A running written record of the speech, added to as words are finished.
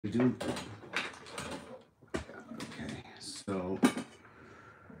do? Okay, so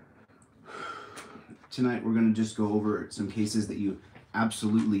tonight we're going to just go over some cases that you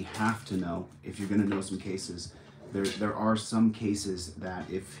absolutely have to know if you're going to know some cases. There are some cases that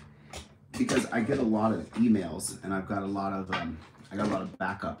because I get a lot of emails and I've got a lot of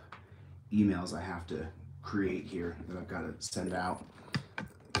backup emails I have to create here that I've got to send out.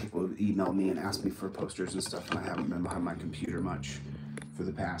 People have emailed me and asked me for posters and stuff, and I haven't been behind my computer much for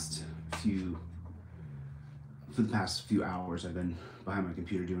the past few hours. I've been behind my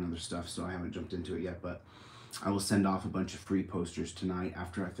computer doing other stuff, so I haven't jumped into it yet, but I will send off a bunch of free posters tonight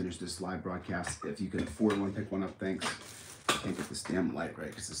after I finish this live broadcast. If you can afford one, pick one up. Thanks. I can't get this damn light right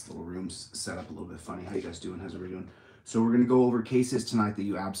because this little room's set up a little bit funny. How you guys doing? How's everybody doing? So we're going to go over cases tonight that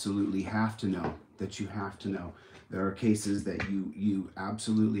you absolutely have to know, There are cases that you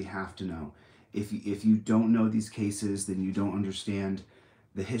absolutely have to know. If you don't know these cases, then you don't understand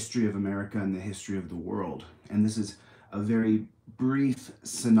the history of America and the history of the world. And this is a very brief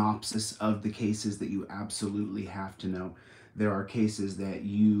synopsis of the cases that you absolutely have to know. There are cases that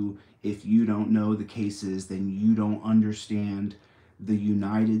if you don't know the cases, then you don't understand the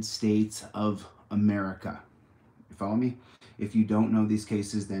United States of America. You follow me? If you don't know these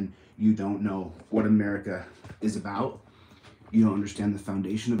cases, then you don't know what America is about. You don't understand the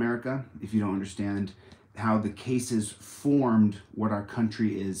foundation of America. If you don't understand how the cases formed what our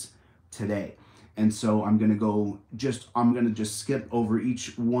country is today. And so I'm going to just skip over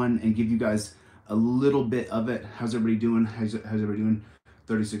each one and give you guys a little bit of it. How's everybody doing? How's everybody doing?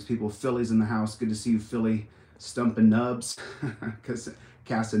 36 people. Philly's in the house. Good to see you, Philly. Stumpin' Nubs.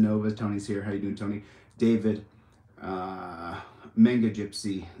 Casanova. Tony's here. How you doing, Tony? David. Manga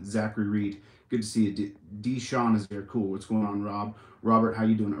Gypsy. Zachary Reed. Good to see you. D-Sean is here. Cool. What's going on, Rob? Robert, how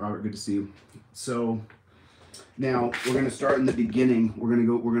you doing? Robert, good to see you. So now we're going to start in the beginning. We're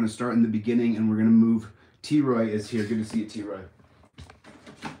going to start in the beginning and we're going to move. T-Roy is here. Good to see you, T-Roy.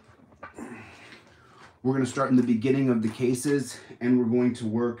 We're going to start in the beginning of the cases and we're going to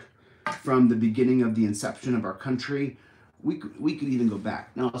work from the beginning of the inception of our country. We could even go back.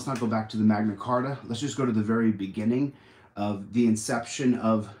 No, let's not go back to the Magna Carta. Let's just go to the very beginning of the inception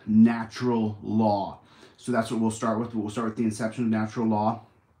of natural law. So that's what we'll start with. We'll start with the inception of natural law.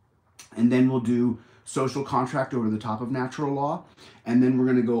 And then we'll do social contract over the top of natural law. And then we're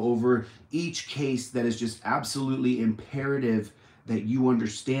going to go over each case that is just absolutely imperative that you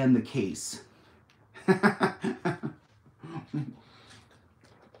understand the case.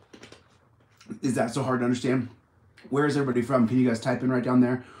 Is that so hard to understand? Where is everybody from? Can you guys type in right down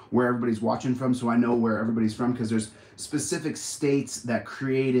there where everybody's watching from so I know where everybody's from? Because there's specific states that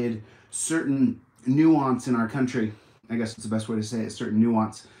created certain nuance in our country. I guess it's the best way to say it, certain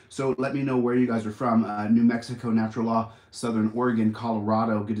nuance. So let me know where you guys are from. New Mexico, natural law. Southern Oregon,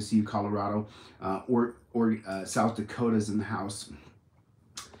 Colorado. Good to see you, Colorado. Or South Dakota's in the house.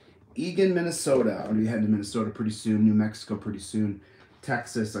 Eagan, Minnesota. I'm going to be heading to Minnesota pretty soon. New Mexico pretty soon.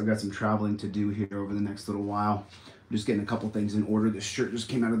 Texas. I've got some traveling to do here over the next little while. I'm just getting a couple things in order. This shirt just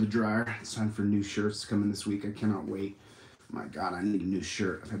came out of the dryer. It's time for new shirts coming this week. I cannot wait. My God, I need a new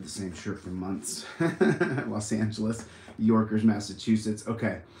shirt. I've had the same shirt for months. Los Angeles, Yorkers, Massachusetts.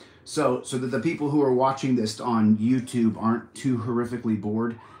 Okay, so that the people who are watching this on YouTube aren't too horrifically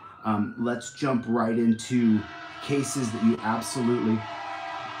bored, let's jump right into cases that you absolutely...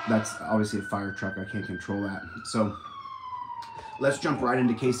 That's obviously a fire truck. I can't control that. So let's jump right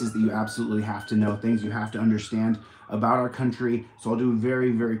into cases that you absolutely have to know, things you have to understand about our country. So I'll do a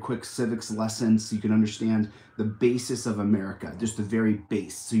very, very quick civics lesson so you can understand the basis of America, just the very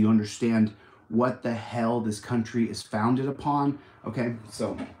base, so you understand what the hell this country is founded upon. Okay,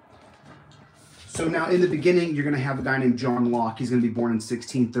 so now in the beginning, you're going to have a guy named John Locke. He's going to be born in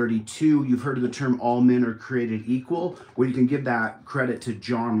 1632. You've heard of the term all men are created equal. Well, you can give that credit to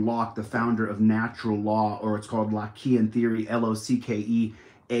John Locke, the founder of natural law, or it's called Lockean theory,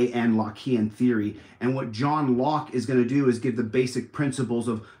 L-O-C-K-E-A-N, Lockean theory. And what John Locke is going to do is give the basic principles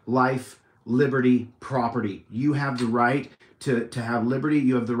of life, liberty, property. You have the right to have liberty,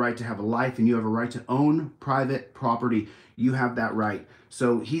 you have the right to have a life, and you have a right to own private property. You have that right.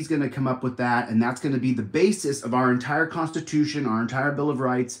 So he's going to come up with that, and that's going to be the basis of our entire Constitution. Our entire Bill of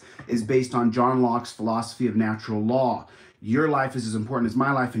Rights is based on John Locke's philosophy of natural law. Your life is as important as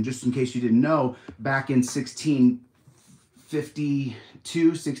my life, and just in case you didn't know, back in 1652,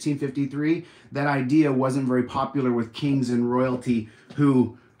 1653, that idea wasn't very popular with kings and royalty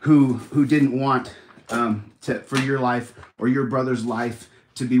who didn't want for your life or your brother's life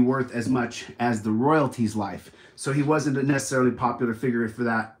to be worth as much as the royalty's life. So he wasn't a necessarily popular figure for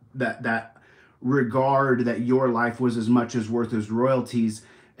that regard that your life was as much as worth as royalties.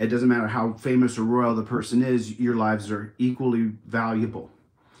 It doesn't matter how famous or royal the person is, your lives are equally valuable.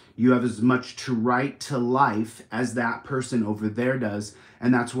 You have as much to right to life as that person over there does.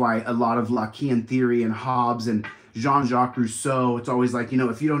 And that's why a lot of Lacan theory and Hobbes and Jean-Jacques Rousseau, it's always like,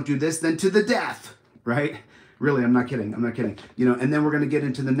 if you don't do this, then to the death, right? Really, I'm not kidding. I'm not kidding. And then we're going to get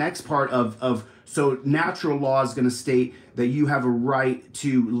into the next part of so natural law is going to state that you have a right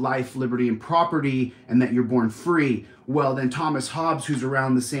to life, liberty, and property, and that you're born free. Well, then Thomas Hobbes, who's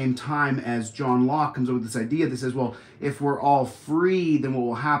around the same time as John Locke, comes up with this idea that says, well, if we're all free, then what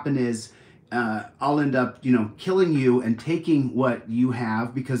will happen is I'll end up, killing you and taking what you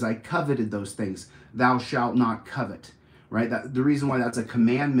have because I coveted those things. Thou shalt not covet. Right? The reason why that's a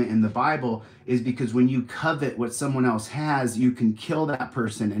commandment in the Bible is because when you covet what someone else has, you can kill that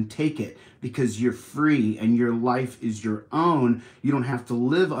person and take it because you're free and your life is your own. You don't have to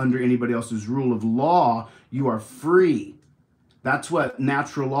live under anybody else's rule of law. You are free. That's what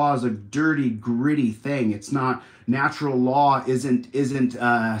natural law is, a dirty, gritty thing. It's not, natural law isn't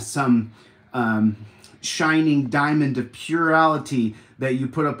some shining diamond of purity that you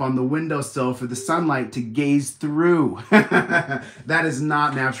put up on the windowsill for the sunlight to gaze through. That is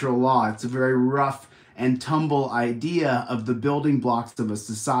not natural law. It's a very rough and tumble idea of the building blocks of a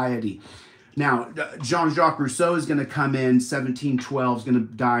society. Now, Jean-Jacques Rousseau is going to come in 1712, is going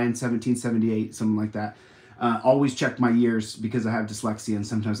to die in 1778, something like that. Always check my years because I have dyslexia and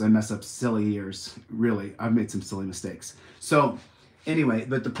sometimes I mess up silly years. Really, I've made some silly mistakes. So anyway,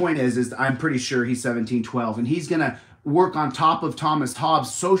 but the point is I'm pretty sure he's 1712, and he's going to work on top of Thomas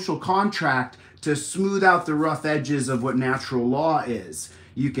Hobbes' social contract to smooth out the rough edges of what natural law is.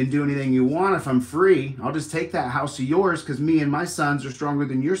 You can do anything you want if I'm free. I'll just take that house of yours because me and my sons are stronger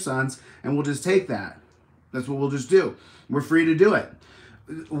than your sons, and we'll just take that. That's what we'll just do. We're free to do it.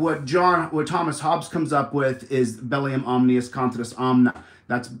 What Thomas Hobbes comes up with is Bellium omnius contras omnia.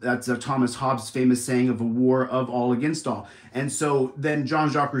 That's Thomas Hobbes' famous saying of a war of all against all. And so then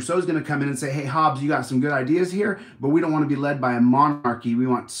Jean-Jacques Rousseau is going to come in and say, hey, Hobbes, you got some good ideas here, but we don't want to be led by a monarchy. We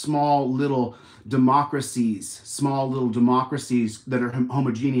want small little democracies that are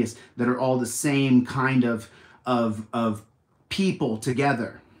homogeneous, that are all the same kind of people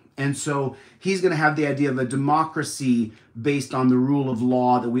together. And so he's going to have the idea of a democracy based on the rule of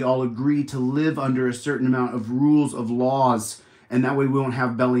law, that we all agree to live under a certain amount of rules of laws. And that way we won't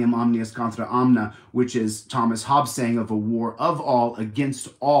have Bellium omnius contra omnia, which is Thomas Hobbes saying of a war of all against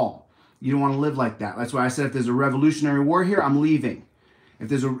all. You don't want to live like that. That's why I said if there's a revolutionary war here, I'm leaving. If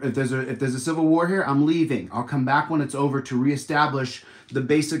there's a civil war here, I'm leaving. I'll come back when it's over to reestablish the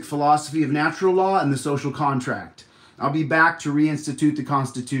basic philosophy of natural law and the social contract. I'll be back to reinstitute the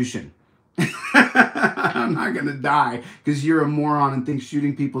Constitution. I'm not going to die because you're a moron and think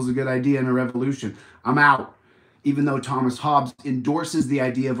shooting people is a good idea in a revolution. I'm out. Even though Thomas Hobbes endorses the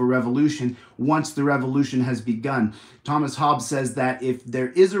idea of a revolution once the revolution has begun. Thomas Hobbes says that if there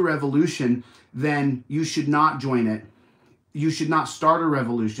is a revolution, then you should not join it. You should not start a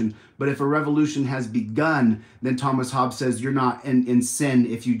revolution. But if a revolution has begun, then Thomas Hobbes says you're not in sin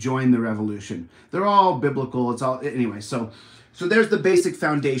if you join the revolution. They're all biblical. It's all, anyway, so there's the basic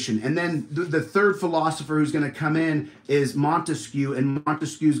foundation. And then the third philosopher who's going to come in is Montesquieu. And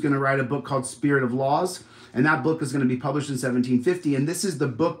Montesquieu is going to write a book called Spirit of Laws. And that book is going to be published in 1750. And this is the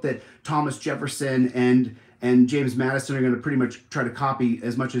book that Thomas Jefferson and James Madison are going to pretty much try to copy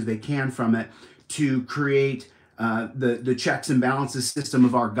as much as they can from it to create the checks and balances system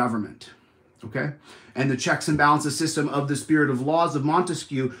of our government. Okay? And the checks and balances system of the Spirit of Laws of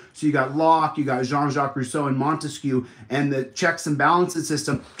Montesquieu. So you got Locke, you got Jean-Jacques Rousseau and Montesquieu. And the checks and balances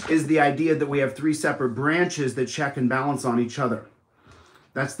system is the idea that we have three separate branches that check and balance on each other.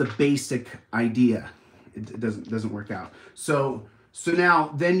 That's the basic idea. It doesn't work out. So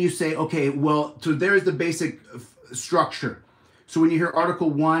now then you say, okay, well, so there's the basic structure. So when you hear Article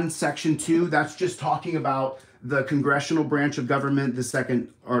 1, Section 2, that's just talking about the congressional branch of government, the second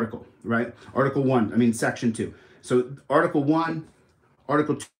article, right? Section 2. So Article 1,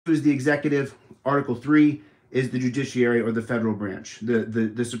 Article 2 is the executive, Article 3 is the judiciary or the federal branch,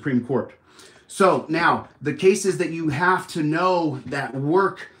 the Supreme Court. So now the cases that you have to know that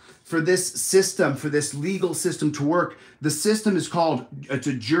work for this system, for this legal system to work, the system is called, it's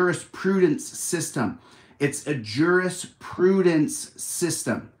a jurisprudence system. It's a jurisprudence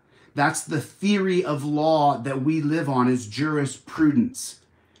system. That's the theory of law that we live on, is jurisprudence.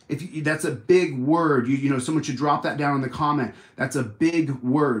 That's a big word. Someone should drop that down in the comment. That's a big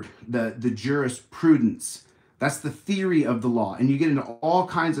word, the jurisprudence. That's the theory of the law. And you get into all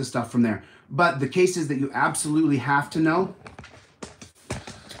kinds of stuff from there. But the cases that you absolutely have to know,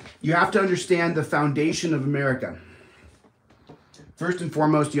 you have to understand the foundation of America. First and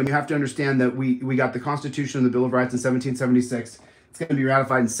foremost, you have to understand that we got the Constitution and the Bill of Rights in 1776. It's going to be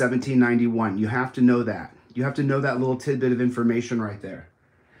ratified in 1791. You have to know that. You have to know that little tidbit of information right there.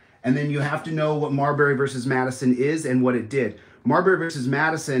 And then you have to know what Marbury versus Madison is and what it did. Marbury versus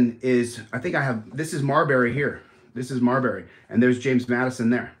Madison is, I think I have, this is Marbury here. This is Marbury. And there's James Madison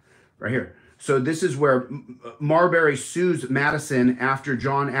there, right here. So this is where Marbury sues Madison after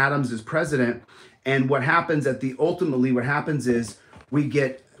John Adams is president. And what happens ultimately what happens is we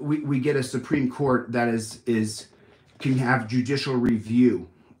get a Supreme Court that can have judicial review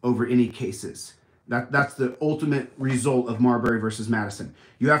over any cases. That's the ultimate result of Marbury versus Madison.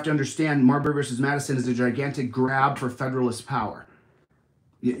 You have to understand Marbury versus Madison is a gigantic grab for Federalist power.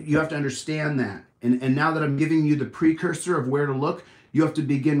 You have to understand that. And now that I'm giving you the precursor of where to look, you have to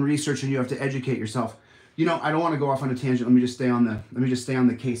begin research and you have to educate yourself. I don't want to go off on a tangent. Let me just stay on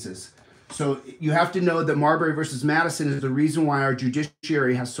the cases. So you have to know that Marbury versus Madison is the reason why our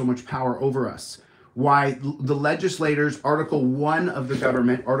judiciary has so much power over us. Why the legislators, Article 1 of the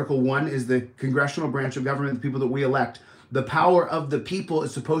government, Article 1 is the congressional branch of government, the people that we elect. The power of the people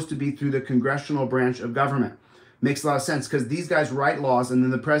is supposed to be through the congressional branch of government. Makes a lot of sense because these guys write laws and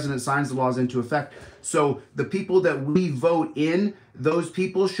then the president signs the laws into effect. So the people that we vote in, those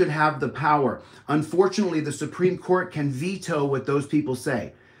people should have the power. Unfortunately, the Supreme Court can veto what those people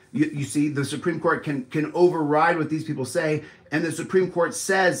say. You see, the Supreme Court can override what these people say, and the Supreme Court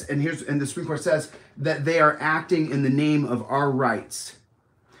says, the Supreme Court says that they are acting in the name of our rights.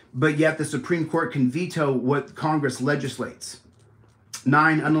 But yet the Supreme Court can veto what Congress legislates.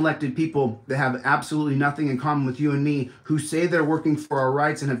 9 unelected people that have absolutely nothing in common with you and me, who say they're working for our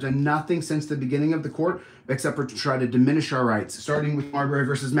rights and have done nothing since the beginning of the court except for to try to diminish our rights, starting with Marbury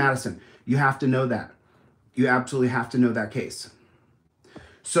versus Madison. You have to know that. You absolutely have to know that case.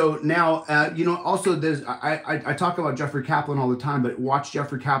 So now, also there's, I talk about Jeffrey Kaplan all the time, but watch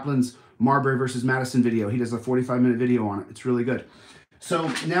Jeffrey Kaplan's Marbury versus Madison video. He does a 45-minute video on it. It's really good.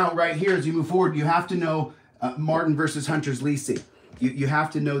 So now right here, as you move forward, you have to know Martin versus Hunter's Lessee. You have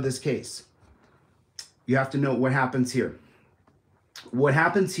to know this case. You have to know what happens here. What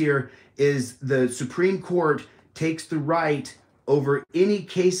happens here is the Supreme Court takes the right over any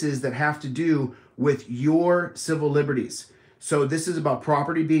cases that have to do with your civil liberties. So this is about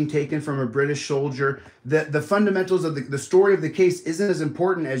property being taken from a British soldier. The fundamentals of the story of the case isn't as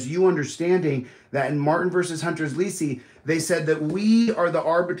important as you understanding that in Martin versus Hunter's Lessee, they said that we are the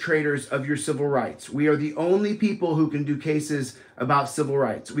arbitrators of your civil rights. We are the only people who can do cases about civil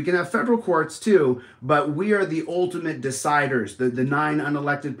rights. We can have federal courts too, but we are the ultimate deciders. The 9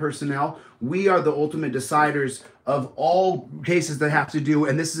 unelected personnel, we are the ultimate deciders of all cases that have to do,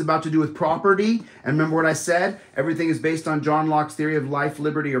 and this is about to do with property. And remember what I said? Everything is based on John Locke's theory of life,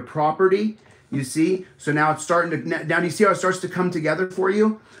 liberty, or property. You see? So now it's starting to, now do you see how it starts to come together for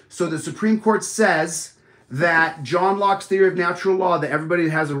you? So the Supreme Court says that John Locke's theory of natural law, that everybody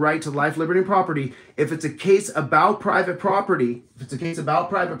has a right to life, liberty, and property, if it's a case about private property,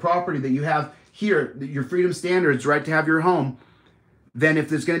 that you have here, your freedom standards, right to have your home, then if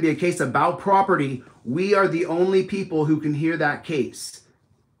there's going to be a case about property, we are the only people who can hear that case.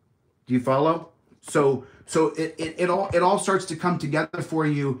 Do you follow? So it all starts to come together for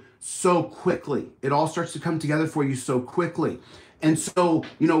you so quickly. It all starts to come together for you so quickly. And so,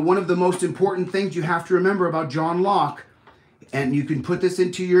 one of the most important things you have to remember about John Locke, and you can put this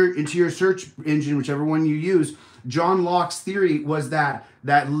into your search engine, whichever one you use, John Locke's theory was that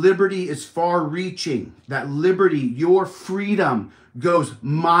liberty is far-reaching, that liberty, your freedom, goes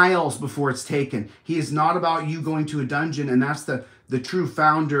miles before it's taken. He is not about you going to a dungeon, and that's the true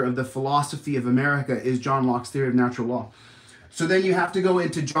founder of the philosophy of America is John Locke's theory of natural law. So then you have to go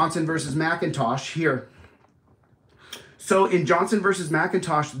into Johnson versus McIntosh here. So in Johnson versus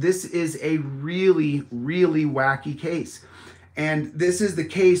McIntosh, this is a really, really wacky case. And this is the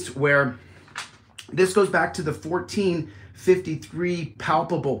case where this goes back to the 1453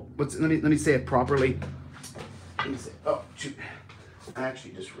 palpable. Let me say it properly. Oh, shoot. I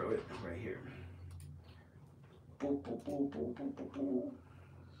actually just wrote it right here.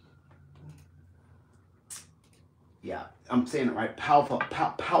 Yeah, I'm saying it right. Palpable.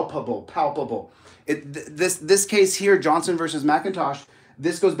 This case here, Johnson versus McIntosh,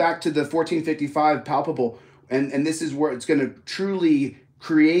 this goes back to the 1455 palpable, and this is where it's going to truly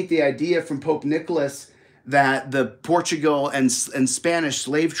create the idea from Pope Nicholas that the Portugal and Spanish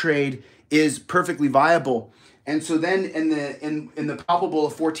slave trade is perfectly viable. And so then in the palpable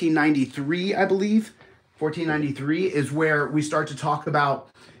of 1493, I believe, 1493 is where we start to talk about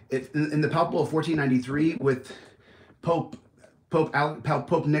it. In the palpable of 1493 with Pope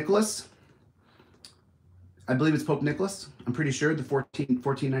Nicholas. I believe it's Pope Nicholas. I'm pretty sure the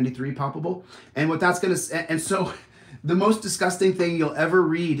 1493 palpable. And what that's going to, and so the most disgusting thing you'll ever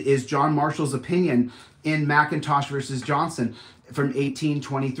read is John Marshall's opinion in McIntosh versus Johnson from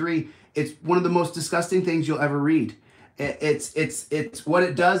 1823. It's one of the most disgusting things you'll ever read. It's what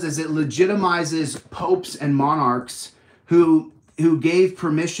it does is it legitimizes popes and monarchs who gave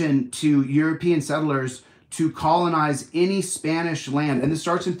permission to European settlers to colonize any Spanish land. And this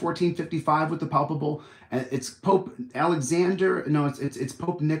starts in 1455 with the palpable. It's Pope Alexander, no, it's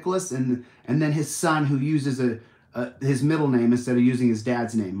Pope Nicholas, and then his son, who uses his middle name instead of using his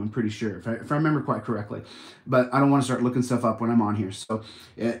dad's name, I'm pretty sure, if I remember quite correctly. But I don't want to start looking stuff up when I'm on here. So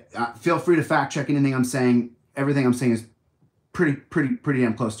feel free to fact check anything I'm saying. Everything I'm saying is pretty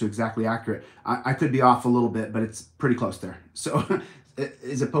damn close to exactly accurate. I could be off a little bit, but it's pretty close there. So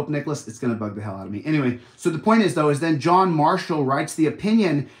is it Pope Nicholas? It's going to bug the hell out of me. Anyway, so the point is, though, is then John Marshall writes the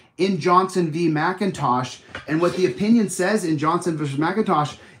opinion in Johnson v. McIntosh. And what the opinion says in Johnson versus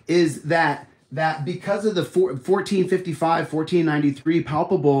McIntosh is that because of the 1455, 1493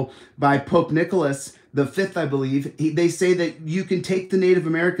 palpable by Pope Nicholas V, I believe, they say that you can take the Native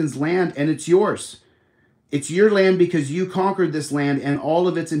Americans' land and it's yours. It's your land because you conquered this land and all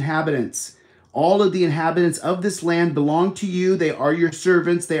of its inhabitants. All of the inhabitants of this land belong to you. They are your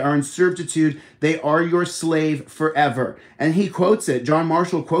servants. They are in servitude. They are your slave forever. And he quotes it. John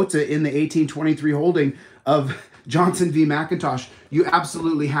Marshall quotes it in the 1823 holding of Johnson v. McIntosh. You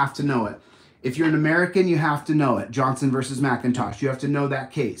absolutely have to know it. If you're an American, you have to know it. Johnson versus McIntosh. You have to know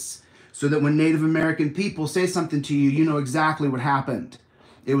that case so that when Native American people say something to you, you know exactly what happened.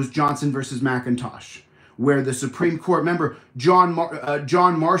 It was Johnson versus McIntosh, where the Supreme Court, remember, John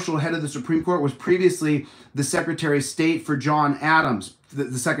Marshall, head of the Supreme Court, was previously the Secretary of State for John Adams,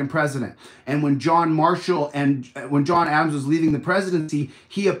 the second president. And when John Adams was leaving the presidency,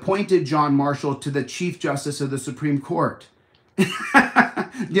 he appointed John Marshall to the Chief Justice of the Supreme Court. Do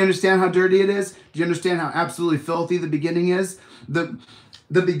you understand how dirty it is? Do you understand how absolutely filthy the beginning is? The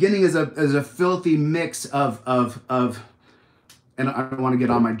beginning is a filthy mix of and I don't want to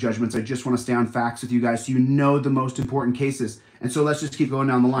get on my judgments. I just want to stay on facts with you guys so you know the most important cases. And so let's just keep going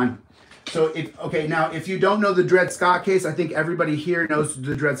down the line. So if you don't know the Dred Scott case, I think everybody here knows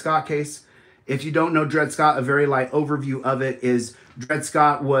the Dred Scott case. If you don't know Dred Scott, a very light overview of it is Dred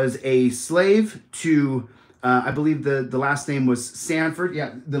Scott was a slave to I believe the last name was Sanford.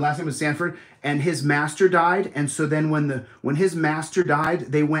 Yeah, the last name was Sanford, and his master died. And so then when his master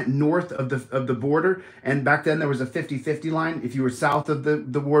died, they went north of the border. And back then there was a 50-50 line. If you were south of the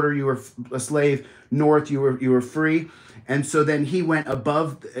border, you were a slave. North, you were free. And so then he went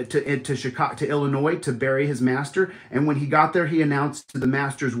above to Chicago, to Illinois, to bury his master. And when he got there, he announced to the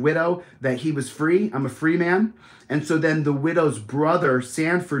master's widow that he was free. I'm a free man. And so then the widow's brother,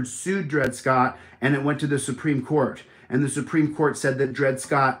 Sanford, sued Dred Scott, and it went to the Supreme Court. And the Supreme Court said that Dred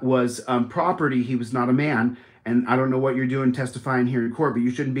Scott was property. He was not a man. And I don't know what you're doing testifying here in court, but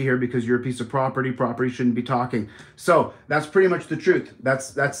you shouldn't be here because you're a piece of property. Property shouldn't be talking. So that's pretty much the truth.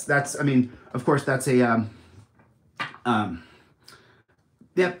 That's I mean, of course, that's a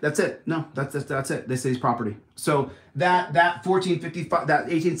yeah, that's it. No, that's it. They say he's property. So that 1455, that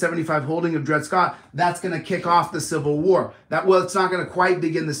 1875 holding of Dred Scott, that's going to kick off the Civil War. It's not going to quite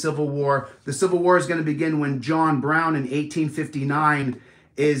begin the Civil War. The Civil War is going to begin when John Brown in 1859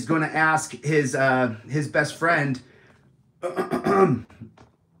 is going to ask his best friend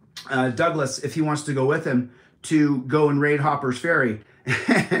Douglas if he wants to go with him to go and raid Hopper's Ferry.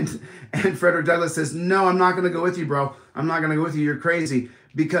 And Frederick Douglass says, no, I'm not going to go with you, bro. I'm not going to go with you. You're crazy.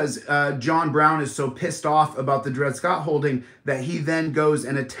 Because John Brown is so pissed off about the Dred Scott holding that he then goes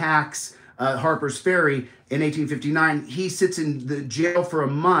and attacks Harper's Ferry in 1859. He sits in the jail for a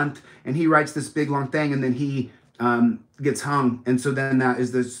month and he writes this big long thing, and then he gets hung. And so then that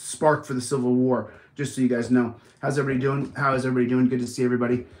is the spark for the Civil War, just so you guys know. How's everybody doing? How is everybody doing? Good to see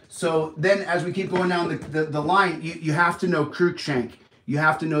everybody. So then as we keep going down the line, you have to know Cruikshank. You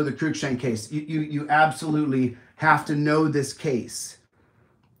have to know the Cruikshank case. You absolutely have to know this case.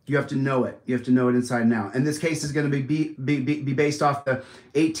 You have to know it. You have to know it inside and out. And this case is going to be based off the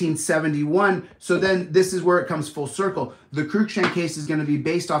 1871. So then this is where it comes full circle. The Cruikshank case is going to be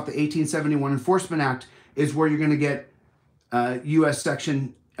based off the 1871 Enforcement Act, is where you're going to get U.S.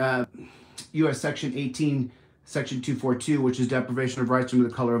 Section 18, Section 242, which is deprivation of rights under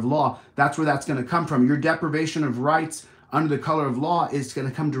the color of law. That's where that's going to come from. Your deprivation of rights under the color of law is going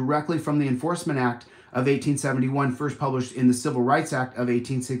to come directly from the Enforcement Act of 1871, first published in the Civil Rights Act of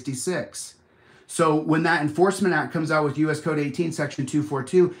 1866. So when that Enforcement Act comes out with U.S. Code 18, Section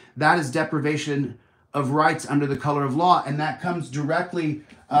 242, that is deprivation of rights under the color of law, and that comes directly,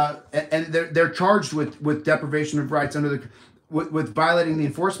 and they're charged with deprivation of rights under the with violating the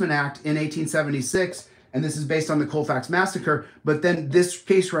Enforcement Act in 1876, and this is based on the Colfax Massacre. But then this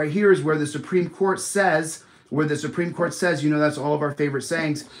case right here is where the Supreme Court says, you know, that's all of our favorite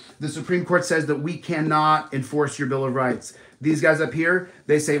sayings. The Supreme Court says that we cannot enforce your Bill of Rights. These guys up here,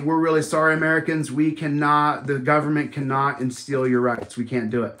 they say, we're really sorry, Americans. We cannot, the government cannot instill your rights. We can't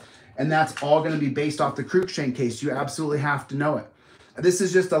do it. And that's all going to be based off the Cruikshank case. You absolutely have to know it. This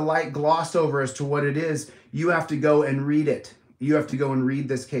is just a light gloss over as to what it is. You have to go and read it. You have to go and read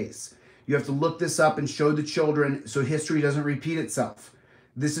this case. You have to look this up and show the children so history doesn't repeat itself.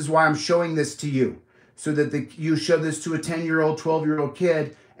 This is why I'm showing this to you, so that you show this to a 10-year-old, 12-year-old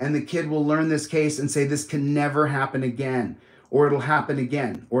kid, and the kid will learn this case and say, this can never happen again, or it'll happen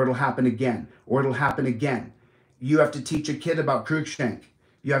again, or it'll happen again, or it'll happen again. You have to teach a kid about Cruikshank.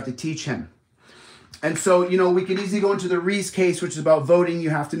 You have to teach him. And so, you know, we could easily go into the Reese case, which is about voting.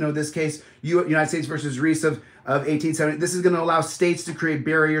 You have to know this case, United States versus Reese of 1870. This is going to allow states to create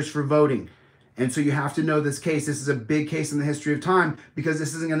barriers for voting. And so you have to know this case. This is a big case in the history of time, because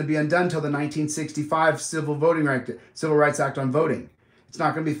this isn't going to be undone until the 1965 Civil Rights Act on voting. It's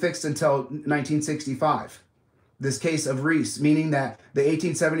not going to be fixed until 1965. This case of Reese, meaning that the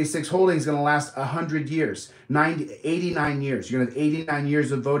 1876 holding is going to last 100 years, 89 years. You're going to have 89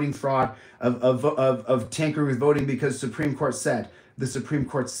 years of voting fraud, of tampering with voting, because the Supreme Court said.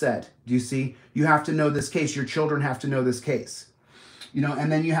 Do you see? You have to know this case. Your children have to know this case. You know,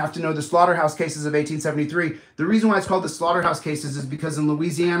 and then you have to know the slaughterhouse cases of 1873. The reason why it's called the slaughterhouse cases is because in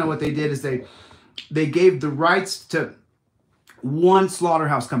Louisiana, what they did is they gave the rights to one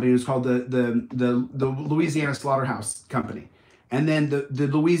slaughterhouse company. It was called the Louisiana Slaughterhouse Company. And then the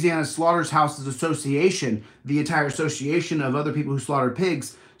Louisiana Slaughterhouses Association, the entire association of other people who slaughtered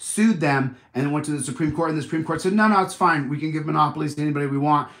pigs, sued them and went to the Supreme Court. And the Supreme Court said, no, it's fine. We can give monopolies to anybody we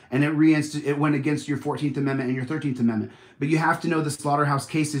want. And it went against your 14th Amendment and your 13th Amendment. But you have to know the slaughterhouse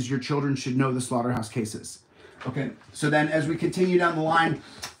cases. Your children should know the slaughterhouse cases. Okay, so then as we continue down the line,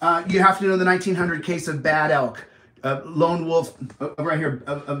 you have to know the 1900 case of Bad Elk. Lone Wolf, right here,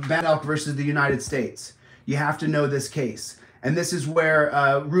 of Bad Elk versus the United States. You have to know this case. And this is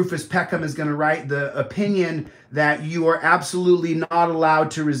where Rufus Peckham is going to write the opinion that you are absolutely not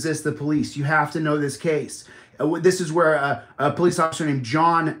allowed to resist the police. You have to know this case. This is where a police officer named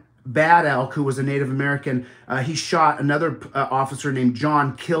John Bad Elk, who was a Native American, he shot another officer named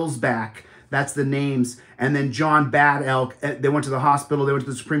John Killsback. That's the names. And then John Bad Elk, they went to the hospital, they went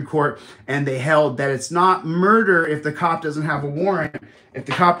to the Supreme Court, and they held that it's not murder if the cop doesn't have a warrant. If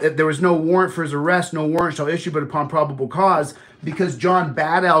there was no warrant for his arrest, no warrant shall issue but upon probable cause. Because John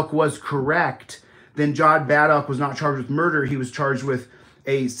Bad Elk was correct, then John Bad Elk was not charged with murder. He was charged with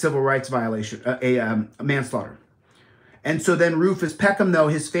a civil rights violation, a manslaughter. And so then Rufus Peckham, though,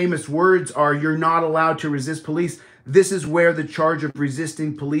 his famous words are, you're not allowed to resist police. This is where the charge of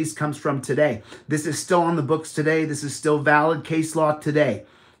resisting police comes from today. This is still on the books today. This is still valid case law today.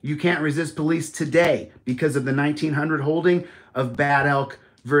 You can't resist police today because of the 1900 holding of Bad Elk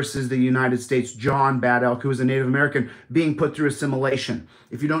versus the United States. John Bad Elk, who was a Native American, being put through assimilation.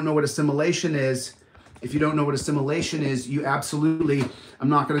 If you don't know what assimilation is, you absolutely, I'm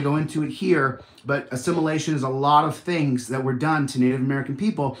not going to go into it here, but assimilation is a lot of things that were done to Native American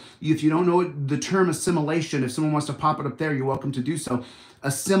people. If you don't know the term assimilation, if someone wants to pop it up there, you're welcome to do so.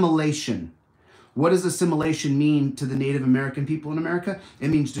 Assimilation. What does assimilation mean to the Native American people in America? It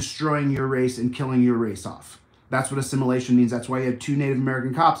means destroying your race and killing your race off. That's what assimilation means. That's why you had two Native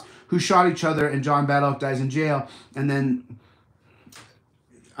American cops who shot each other, and John Bad Elk dies in jail, and then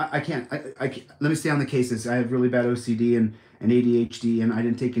I can't. Let me stay on the cases. I have really bad OCD and ADHD, and I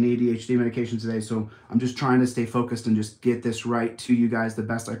didn't take any ADHD medication today, so I'm just trying to stay focused and just get this right to you guys the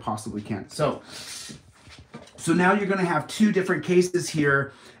best I possibly can. So now you're going to have two different cases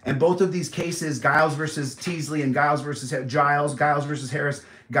here, and both of these cases, Giles versus Teasley and Giles versus Harris,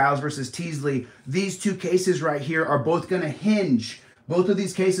 Giles versus Teasley, these two cases right here are both going to hinge. Both of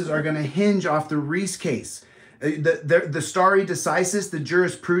these cases are going to hinge off the Reese case. The stare decisis, the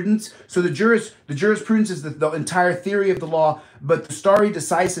jurisprudence. So the jurisprudence is the entire theory of the law, but the stare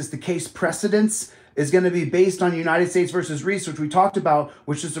decisis, the case precedence, is going to be based on United States versus Reese, which we talked about,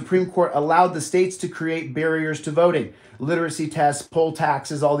 which the Supreme Court allowed the states to create barriers to voting. Literacy tests, poll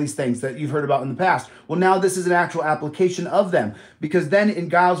taxes, all these things that you've heard about in the past. Well, now this is an actual application of them, because then in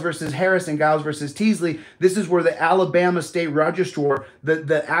Giles versus Harris and Giles versus Teasley, this is where the Alabama State Registrar,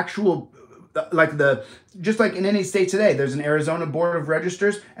 the actual just like in any state today, there's an Arizona Board of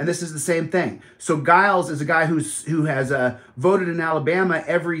Registers, and this is the same thing. So Giles is a guy who has voted in Alabama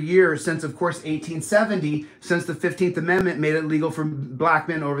every year since, of course, 1870, since the 15th Amendment made it legal for black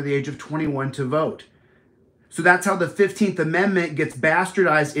men over the age of 21 to vote. So that's how the 15th Amendment gets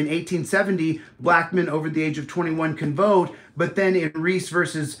bastardized. In 1870, black men over the age of 21 can vote, but then in Reese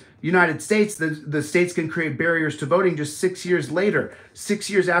versus United States, the states can create barriers to voting just 6 years later, 6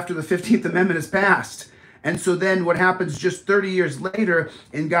 years after the 15th Amendment is passed. And so then what happens just 30 years later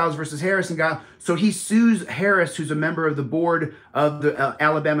in Giles versus Harris, so he sues Harris, who's a member of the board of the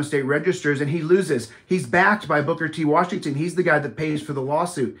Alabama State Registers, and he loses. He's backed by Booker T. Washington. He's the guy that pays for the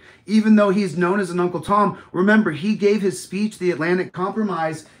lawsuit. Even though he's known as an Uncle Tom, remember, he gave his speech, The Atlantic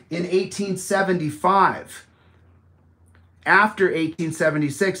Compromise, in 1875. After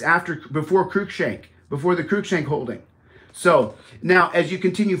 1876, before the Cruikshank holding. So now, as you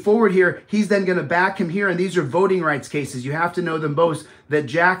continue forward here, he's then going to back him here, and these are voting rights cases. You have to know them both, that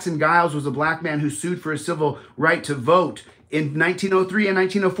Jackson Giles was a black man who sued for a civil right to vote. In 1903 and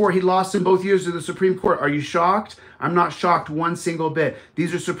 1904, he lost in both years to the Supreme Court. Are you shocked? I'm not shocked one single bit.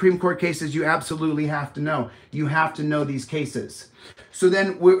 These are Supreme Court cases you absolutely have to know. You have to know these cases. So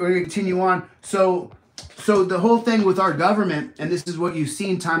then we're going to continue on. So the whole thing with our government, and this is what you've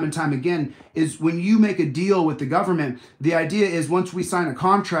seen time and time again, is when you make a deal with the government, the idea is once we sign a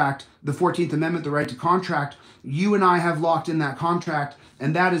contract, the 14th Amendment, the right to contract, you and I have locked in that contract,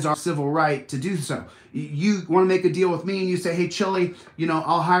 and that is our civil right to do so. You want to make a deal with me, and you say, hey, Chille,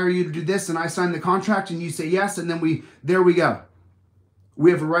 I'll hire you to do this, and I sign the contract, and you say yes, and then there we go.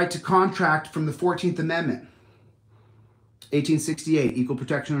 We have a right to contract from the 14th Amendment, 1868, equal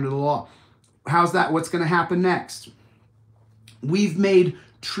protection under the law. How's that? What's going to happen next? We've made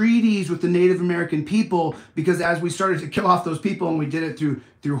treaties with the Native American people because as we started to kill off those people, and we did it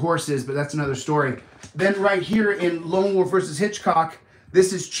through horses, but that's another story. Then right here in Lone Wolf versus Hitchcock,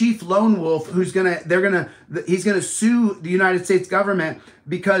 this is Chief Lone Wolf he's going to sue the United States government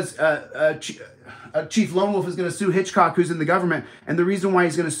because Chief Lone Wolf is going to sue Hitchcock, who's in the government, and the reason why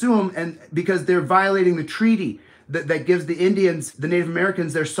he's going to sue him and because they're violating the treaty that gives the Indians, the Native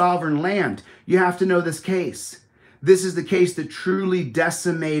Americans, their sovereign land. You have to know this case. This is the case that truly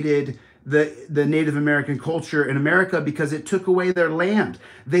decimated the Native American culture in America because it took away their land.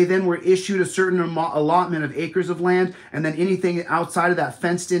 They then were issued a certain allotment of acres of land, and then anything outside of that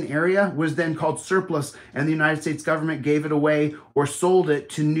fenced-in area was then called surplus, and the United States government gave it away or sold it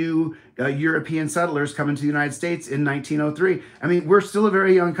to new European settlers coming to the United States in 1903. I mean, we're still a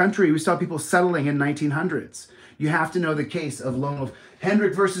very young country. We saw people settling in 1900s. You have to know the case of Lone Wolf.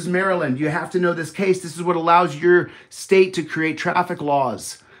 Hendrick versus Maryland. You have to know this case. This is what allows your state to create traffic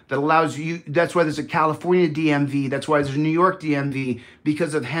laws. That allows you, that's why there's a California DMV. That's why there's a New York DMV,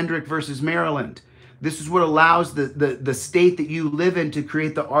 because of Hendrick versus Maryland. This is what allows the state that you live in to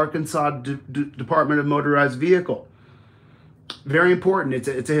create the Arkansas Department of Motorized Vehicle. Very important.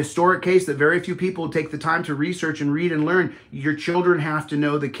 It's a historic case that very few people take the time to research and read and learn. Your children have to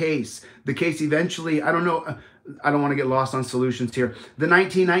know the case. The case eventually, I don't know, I don't want to get lost on solutions here. The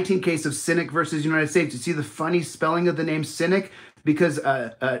 1919 case of Cynic versus United States. You see the funny spelling of the name Cynic? Because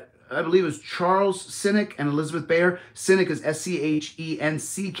I believe it was Charles Cynic and Elizabeth Bayer. Cynic is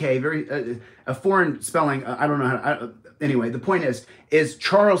S-C-H-E-N-C-K. Very a foreign spelling. I don't know how to... Anyway, the point is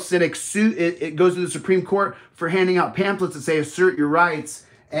Charles Cynic it goes to the Supreme Court for handing out pamphlets that say assert your rights,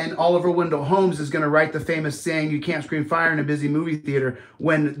 and Oliver Wendell Holmes is going to write the famous saying, you can't scream fire in a busy movie theater,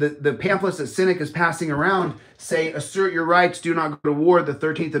 when the pamphlets that Cynic is passing around say assert your rights, do not go to war, the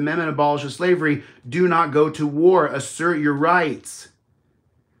 13th Amendment abolishes slavery, do not go to war, assert your rights.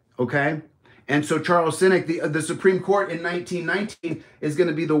 Okay? And so Charles Cynic, the Supreme Court in 1919 is going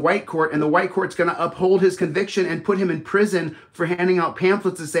to be the white court, and the white court's going to uphold his conviction and put him in prison for handing out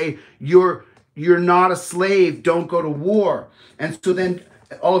pamphlets that say, you're not a slave, don't go to war. And so then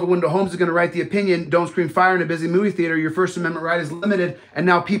Oliver Wendell Holmes is going to write the opinion, don't scream fire in a busy movie theater, your First Amendment right is limited. And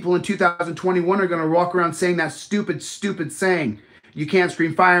now people in 2021 are going to walk around saying that stupid, stupid saying. You can't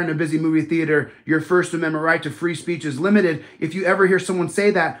scream fire in a busy movie theater. Your First Amendment right to free speech is limited. If you ever hear someone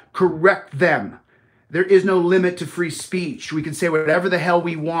say that, correct them. There is no limit to free speech. We can say whatever the hell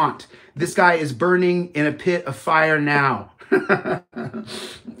we want. This guy is burning in a pit of fire now.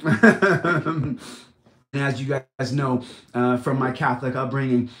 As you guys know from my Catholic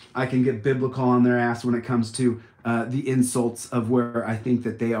upbringing, I can get biblical on their ass when it comes to the insults of where I think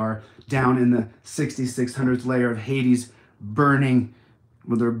that they are down in the 6600th layer of Hades, burning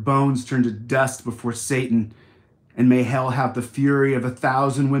with their bones turned to dust before Satan, and may hell have the fury of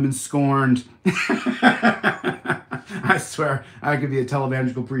 1,000 women scorned. I swear, I could be a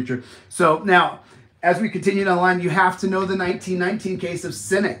televangelical preacher. So now, as we continue down the line, you have to know the 1919 case of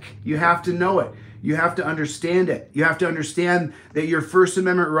Cynic. You have to know it. You have to understand it. You have to understand that your First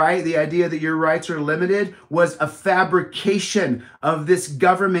Amendment right, the idea that your rights are limited, was a fabrication of this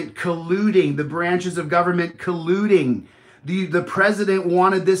government colluding, the branches of government colluding. The president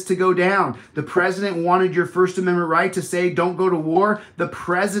wanted this to go down. The president wanted your First Amendment right to say don't go to war. The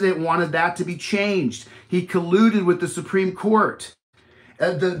president wanted that to be changed. He colluded with the Supreme Court.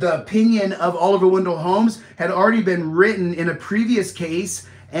 The opinion of Oliver Wendell Holmes had already been written in a previous case,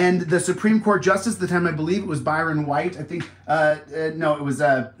 and the Supreme Court Justice at the time, I believe it was Byron White, I think, no, it was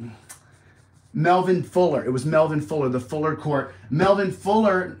Melvin Fuller. It was Melvin Fuller, the Fuller Court. Melvin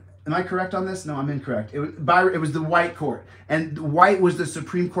Fuller, am I correct on this? No, I'm incorrect. It was the White Court, and White was the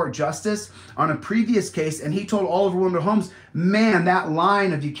Supreme Court Justice on a previous case, and he told Oliver Wendell Holmes, man, that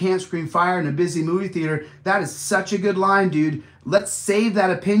line of you can't scream fire in a busy movie theater, that is such a good line, dude. Let's save that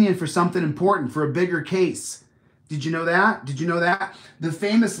opinion for something important, for a bigger case. Did you know that? Did you know that? The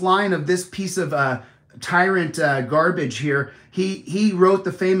famous line of this piece of tyrant garbage here, he wrote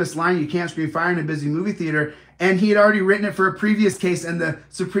the famous line, you can't scream fire in a busy movie theater, and he had already written it for a previous case, and the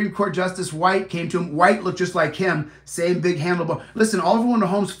Supreme Court Justice White came to him. White looked just like him, same big handlebar. Listen, Oliver Wendell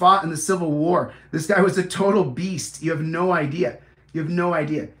Holmes fought in the Civil War. This guy was a total beast. You have no idea. You have no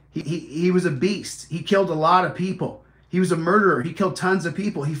idea. He was a beast. He killed a lot of people. He was a murderer. He killed tons of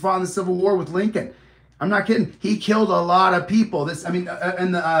people. He fought in the Civil War with Lincoln. I'm not kidding. He killed a lot of people. In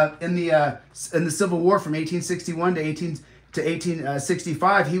the Civil War from 1861 to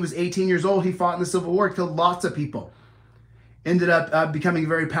 1865, he was 18 years old. He fought in the Civil War, killed lots of people. Ended up becoming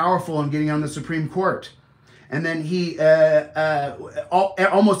very powerful and getting on the Supreme Court. And then he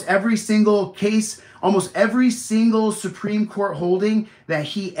almost every single case, almost every single Supreme Court holding that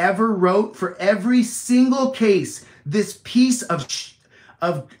he ever wrote, for every single case this piece of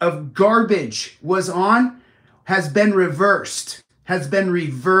garbage was on, has been reversed.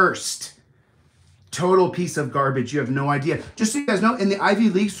 Total piece of garbage. You have no idea. Just so you guys know, in the Ivy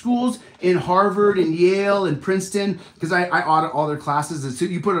League schools, in Harvard and Yale and Princeton, because I audit all their classes. So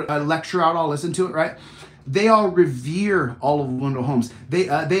you put a lecture out, I'll listen to it, right? They all revere Oliver Wendell Holmes.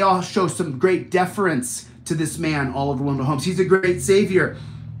 They all show some great deference to this man, Oliver Wendell Holmes. He's a great savior.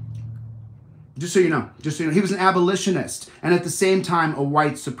 Just so you know, he was an abolitionist and at the same time a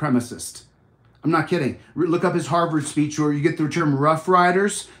white supremacist. I'm not kidding. Look up his Harvard speech, or you get the term Rough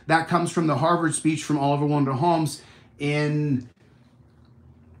Riders. That comes from the Harvard speech from Oliver Wendell Holmes in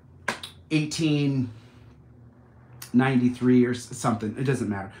 1893 or something. It doesn't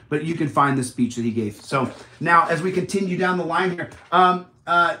matter. But you can find the speech that he gave. So now, as we continue down the line here,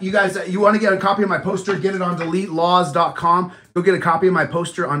 you guys, you want to get a copy of my poster, get it on deletelaws.com. Go get a copy of my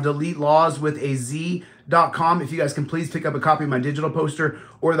poster on deletelaws.com. If you guys can please pick up a copy of my digital poster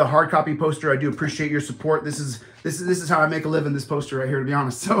or the hard copy poster. I do appreciate your support. This is how I make a living, this poster right here, to be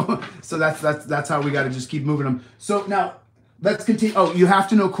honest. So that's how we got to just keep moving them. So now let's continue. Oh, you have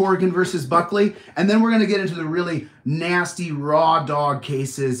to know Corrigan versus Buckley, and then we're going to get into the really nasty raw dog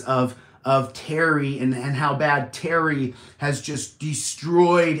cases of Terry and how bad Terry has just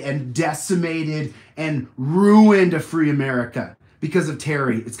destroyed and decimated and ruined a free America because of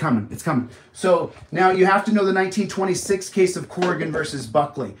Terry. It's coming. It's coming. So now you have to know the 1926 case of Corrigan versus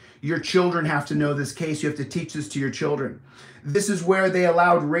Buckley. Your children have to know this case. You have to teach this to your children. This is where they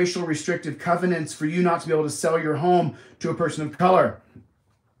allowed racial restrictive covenants for you not to be able to sell your home to a person of color.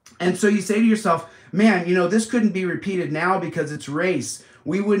 And so you say to yourself, man, you know, this couldn't be repeated now because it's race.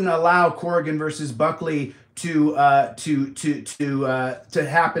 We wouldn't allow Corrigan versus Buckley to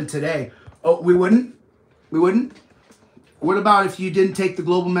happen today. Oh, we wouldn't? We wouldn't? What about if you didn't take the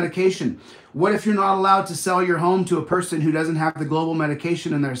global medication? What if you're not allowed to sell your home to a person who doesn't have the global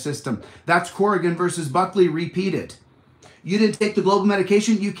medication in their system? That's Corrigan versus Buckley repeated. You didn't take the global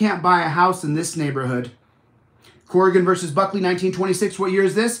medication, you can't buy a house in this neighborhood. Corrigan versus Buckley, 1926. What year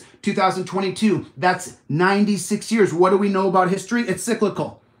is this? 2022. That's 96 years. What do we know about history? It's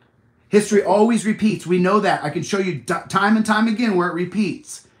cyclical. History always repeats. We know that. I can show you time and time again where it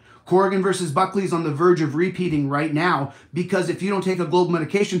repeats. Corrigan versus Buckley is on the verge of repeating right now because if you don't take a global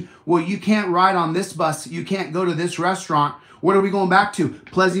medication, well, you can't ride on this bus. You can't go to this restaurant. What are we going back to?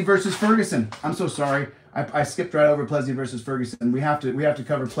 Plessy versus Ferguson. I'm so sorry. I skipped right over Plessy versus Ferguson. We have to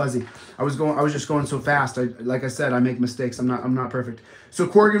cover Plessy. I was just going so fast. Like I said, I make mistakes. I'm not perfect. So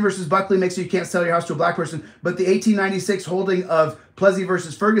Corrigan versus Buckley makes it you can't sell your house to a black person. But the 1896 holding of Plessy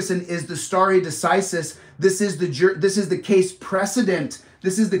versus Ferguson is the stare decisis. This is the case precedent.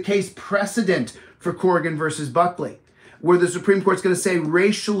 This is the case precedent for Corrigan versus Buckley, where the Supreme Court's going to say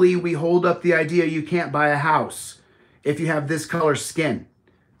racially we hold up the idea you can't buy a house if you have this color skin.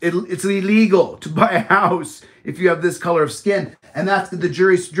 It's illegal to buy a house if you have this color of skin. And that's the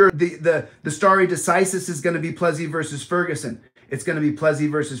jury's the stare decisis is going to be Plessy versus Ferguson. It's going to be Plessy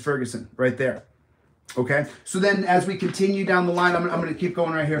versus Ferguson right there. Okay. So then as we continue down the line, I'm going to keep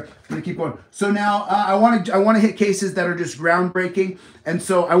going right here. I'm going to keep going. So now I want to hit cases that are just groundbreaking. And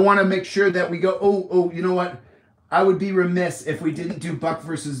so I want to make sure that we go, oh, you know what? I would be remiss if we didn't do Buck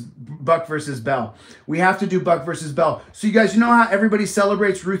versus Bell. We have to do Buck versus Bell. So you guys, you know how everybody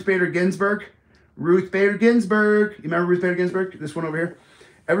celebrates Ruth Bader Ginsburg? Ruth Bader Ginsburg. You remember Ruth Bader Ginsburg? This one over here.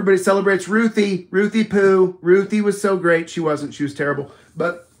 Everybody celebrates Ruthie. Ruthie Poo. Ruthie was so great. She wasn't. She was terrible.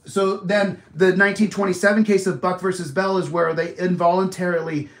 But so then the 1927 case of Buck versus Bell is where they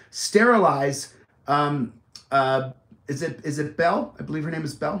involuntarily sterilize. Is it Bell? I believe her name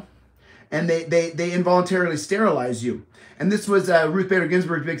is Bell. And they involuntarily sterilize you. And this was Ruth Bader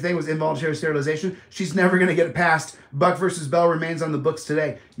Ginsburg's big thing was involuntary sterilization. She's never going to get it passed. Buck versus Bell remains on the books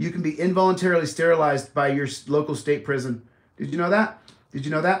today. You can be involuntarily sterilized by your local state prison. Did you know that? Did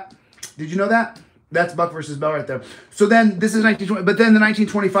you know that? Did you know that? That's Buck versus Bell right there. So then this is 1920, but then the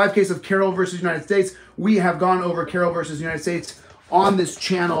 1925 case of Carroll versus United States. We have gone over Carroll versus United States on this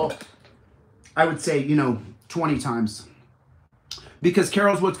channel, I would say, 20 times. Because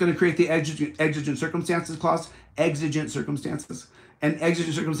Carroll's what's going to create the exigent circumstances clause. Exigent circumstances. And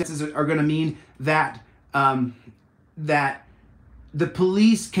exigent circumstances are going to mean that that the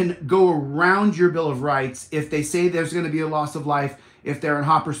police can go around your Bill of Rights if they say there's going to be a loss of life. If they're in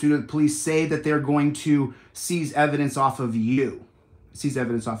hot pursuit of the police, say that they're going to seize evidence off of you. Seize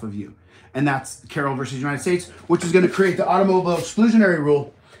evidence off of you. And that's Carroll versus United States, which is going to create the automobile exclusionary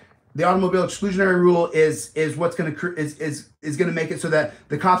rule. The automobile exclusionary rule is what's going to is going to make it so that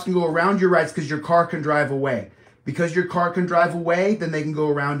the cops can go around your rights because your car can drive away. Because your car can drive away, then they can go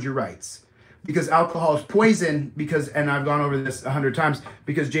around your rights. Because alcohol is poison, and I've gone over this 100 times,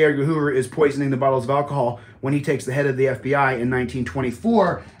 because J. Edgar Hoover is poisoning the bottles of alcohol when he takes the head of the FBI in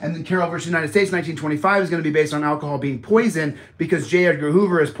 1924. And then Carroll versus United States 1925 is going to be based on alcohol being poisoned because J. Edgar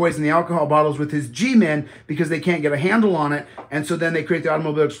Hoover has poisoned the alcohol bottles with his G-men because they can't get a handle on it. And so then they create the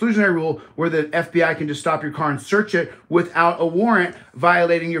automobile exclusionary rule where the FBI can just stop your car and search it without a warrant,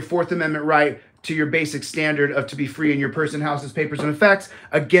 violating your Fourth Amendment right to your basic standard of to be free in your person, houses, papers, and effects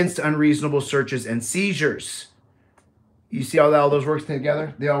against unreasonable searches and seizures. You see how all those work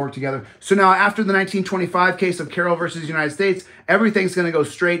together? They all work together. So now after the 1925 case of Carroll versus United States, everything's going to go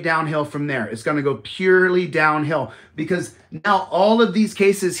straight downhill from there. It's going to go purely downhill because now all these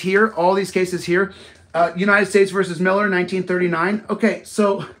cases here, United States versus Miller, 1939. Okay,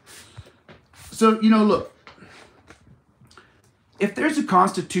 so look. If there's a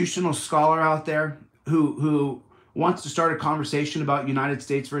constitutional scholar out there who wants to start a conversation about United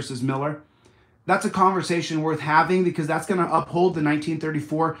States versus Miller, that's a conversation worth having because that's going to uphold the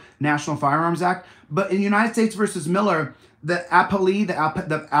 1934 National Firearms Act. But in United States versus Miller, the appellee,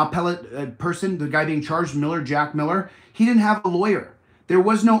 the appellate person, the guy being charged, Miller, Jack Miller, he didn't have a lawyer. There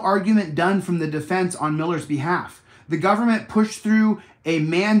was no argument done from the defense on Miller's behalf. The government pushed through a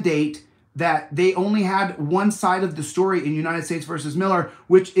mandate that they only had one side of the story in United States versus Miller,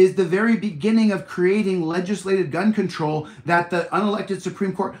 which is the very beginning of creating legislated gun control that the unelected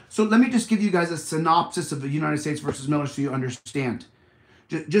Supreme Court. So let me just give you guys a synopsis of the United States versus Miller so you understand.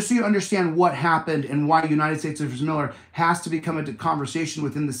 Just so you understand what happened and why United States versus Miller has to become a conversation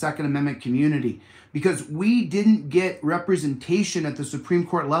within the Second Amendment community. Because we didn't get representation at the Supreme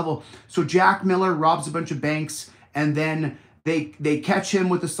Court level. So Jack Miller robs a bunch of banks and then They catch him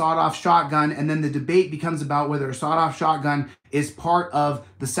with a sawed-off shotgun, and then the debate becomes about whether a sawed-off shotgun is part of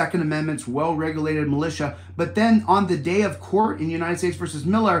the Second Amendment's well-regulated militia. But then on the day of court in United States versus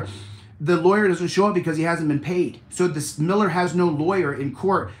Miller, the lawyer doesn't show up because he hasn't been paid. So this Miller has no lawyer in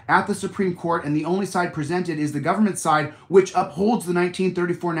court at the Supreme Court, and the only side presented is the government side, which upholds the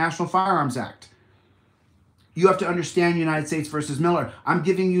 1934 National Firearms Act. You have to understand United States versus Miller. I'm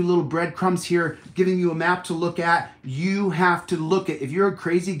giving you little breadcrumbs here, giving you a map to look at. You have to look at, if you're a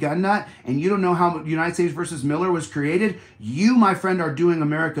crazy gun nut and you don't know how United States versus Miller was created, you, my friend, are doing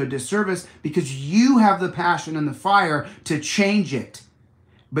America a disservice because you have the passion and the fire to change it.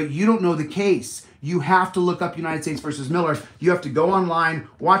 But you don't know the case. You have to look up United States versus Miller. You have to go online,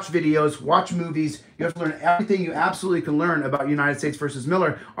 watch videos, watch movies. You have to learn everything you absolutely can learn about United States versus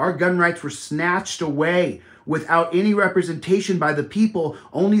Miller. Our gun rights were snatched away without any representation by the people.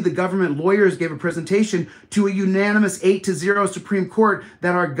 Only the government lawyers gave a presentation to a unanimous 8-0 Supreme Court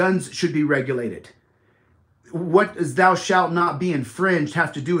that our guns should be regulated. What does thou shalt not be infringed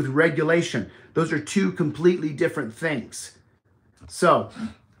have to do with regulation? Those are two completely different things. So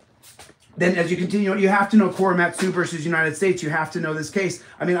Then as you continue, you have to know Korematsu versus United States. You have to know this case.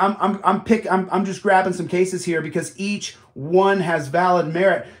 I mean, I'm just grabbing some cases here because each one has valid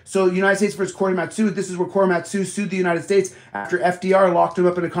merit. So United States versus Korematsu, this is where Korematsu sued the United States after FDR locked him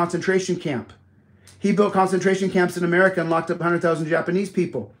up in a concentration camp. He built concentration camps in America and locked up 100,000 Japanese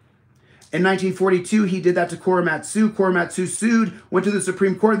people. In 1942, he did that to Korematsu. Korematsu sued, went to the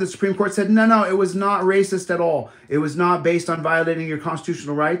Supreme Court, and the Supreme Court said, no, it was not racist at all. It was not based on violating your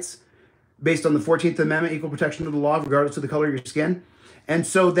constitutional rights, based on the 14th Amendment, equal protection of the law, regardless of the color of your skin. And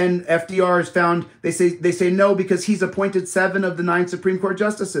so then FDR is found, they say no, because he's appointed 7 of the 9 Supreme Court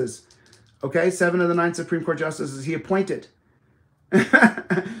justices. Okay, 7 of the 9 Supreme Court justices he appointed.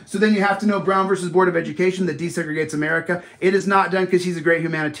 So then you have to know Brown versus Board of Education that desegregates America. It is not done because he's a great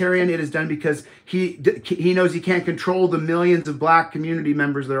humanitarian. It is done because he knows he can't control the millions of black community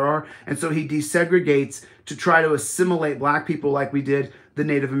members there are. And so he desegregates to try to assimilate black people like we did the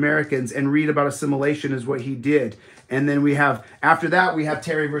Native Americans, and read about assimilation is what he did. And then we have, after that, we have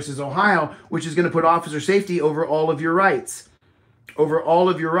Terry versus Ohio, which is going to put officer safety over all of your rights. Over all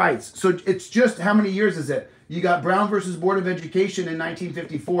of your rights. So it's just, how many years is it? You got Brown versus Board of Education in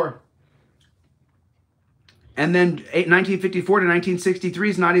 1954. And then 1954 to 1963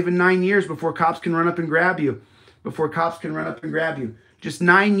 is not even 9 years before cops can run up and grab you. Before cops can run up and grab you. Just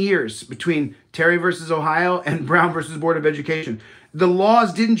 9 years between Terry versus Ohio and Brown versus Board of Education. The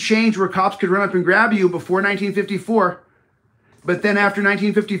laws didn't change where cops could run up and grab you before 1954. But then after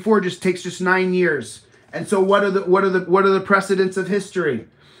 1954, just takes just 9 years. And so what are the precedents of history?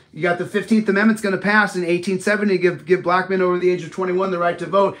 You got the 15th Amendment's going to pass in 1870 to give black men over the age of 21 the right to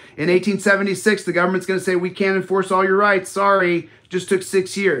vote. In 1876, the government's going to say, we can't enforce all your rights. Sorry. Just took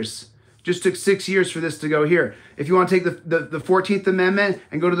 6 years. Just took 6 years for this to go here. If you want to take the 14th Amendment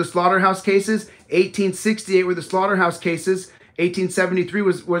and go to the slaughterhouse cases, 1868 were the slaughterhouse cases. 1873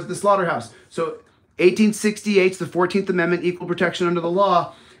 was the slaughterhouse. So 1868 is the 14th Amendment, equal protection under the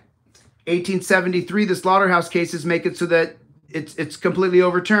law. 1873, the slaughterhouse cases make it so that it's completely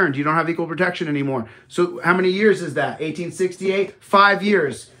overturned. You don't have equal protection anymore. So how many years is that? 1868, 5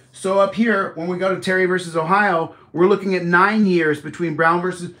 years. So up here, when we go to Terry versus Ohio, we're looking at 9 years between Brown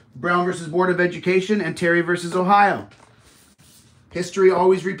versus Board of Education and Terry versus Ohio. History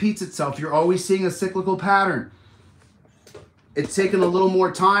always repeats itself. You're always seeing a cyclical pattern. It's taken a little more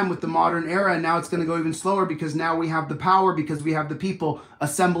time with the modern era, and now it's going to go even slower because now we have the power, because we have the people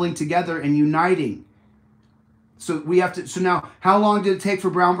assembling together and uniting. So we have to. So now, how long did it take for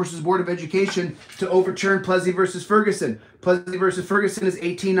Brown versus Board of Education to overturn Plessy versus Ferguson? Plessy versus Ferguson is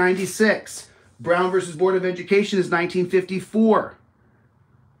 1896. Brown versus Board of Education is 1954.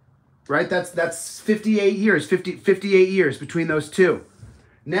 Right? That's 58 years. 58 years between those two.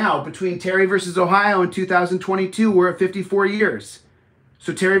 Now, between Terry versus Ohio in 2022, we're at 54 years.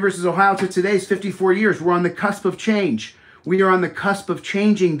 So Terry versus Ohio to today is 54 years. We're on the cusp of change. We are on the cusp of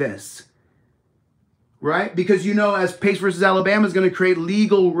changing this. Right? Because you know, as Pace versus Alabama is going to create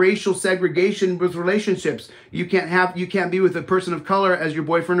legal racial segregation with relationships. You can't be with a person of color as your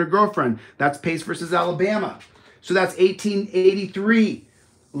boyfriend or girlfriend. That's Pace versus Alabama. So that's 1883.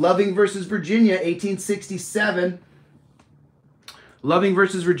 Loving versus Virginia, 1867. Loving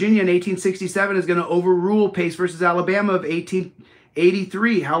versus Virginia in 1867 is going to overrule Pace versus Alabama of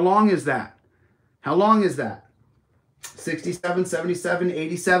 1883. How long is that? How long is that? 67, 77,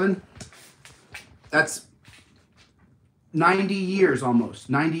 87? That's 90 years almost.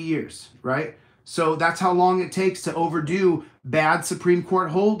 90 years, right? So that's how long it takes to overdo bad Supreme Court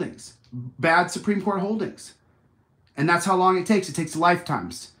holdings. Bad Supreme Court holdings. And that's how long it takes. It takes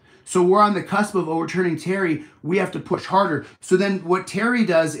lifetimes. So we're on the cusp of overturning Terry. We have to push harder. So then what Terry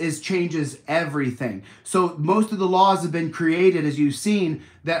does is changes everything. So most of the laws have been created, as you've seen,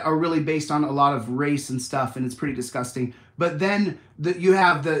 that are really based on a lot of race and stuff, and it's pretty disgusting. But then you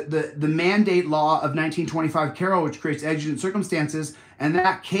have the mandate law of 1925 Carroll, which creates exigent circumstances, and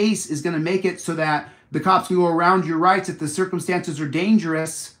that case is going to make it so that the cops can go around your rights if the circumstances are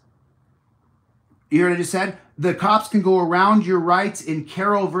dangerous. You heard what I just said? The cops can go around your rights in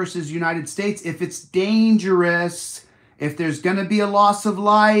Carroll versus United States if it's dangerous, if there's going to be a loss of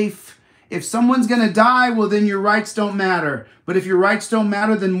life. If someone's going to die, well, then your rights don't matter. But if your rights don't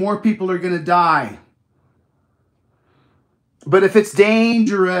matter, then more people are going to die. But if it's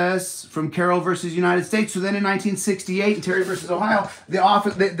dangerous, from Carroll versus United States, so then in 1968, in Terry versus Ohio,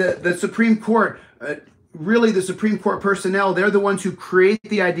 the Supreme Court, really the Supreme Court personnel, they're the ones who create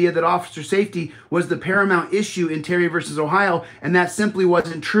the idea that officer safety was the paramount issue in Terry versus Ohio, and that simply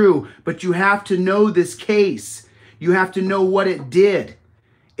wasn't true. But you have to know this case. You have to know what it did.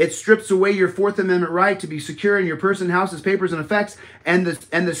 It strips away your Fourth Amendment right to be secure in your person, houses, papers, and effects. And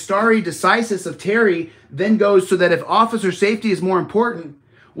the stare decisis of Terry then goes so that if officer safety is more important,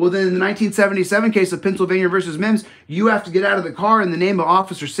 well, then in the 1977 case of Pennsylvania versus Mims, you have to get out of the car in the name of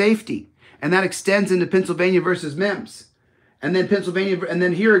officer safety. And that extends into Pennsylvania versus Mims. And then and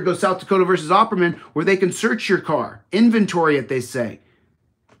then here it goes South Dakota versus Opperman, where they can search your car, inventory it, they say.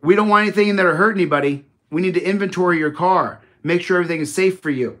 We don't want anything in there to hurt anybody. We need to inventory your car. Make sure everything is safe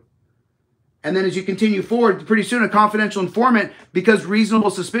for you. And then as you continue forward, pretty soon a confidential informant, because reasonable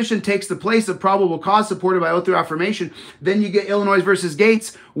suspicion takes the place of probable cause supported by oath or affirmation, then you get Illinois versus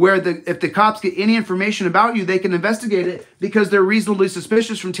Gates, where if the cops get any information about you, they can investigate it because they're reasonably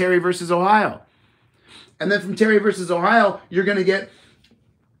suspicious from Terry versus Ohio. And then from Terry versus Ohio, you're going to get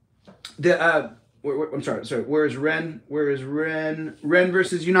the... I'm sorry. Where is Wren? Wren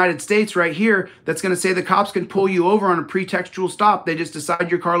versus United States right here. That's going to say the cops can pull you over on a pretextual stop. They just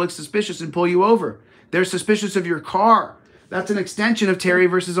decide your car looks suspicious and pull you over. They're suspicious of your car. That's an extension of Terry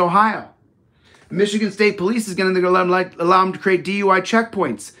versus Ohio. Michigan State Police is going to allow them to create DUI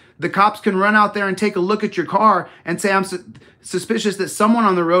checkpoints. The cops can run out there and take a look at your car and say, I'm suspicious that someone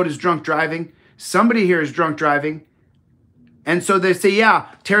on the road is drunk driving. Somebody here is drunk driving. And so they say, yeah,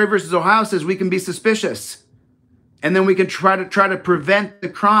 Terry versus Ohio says we can be suspicious. And then we can try to prevent the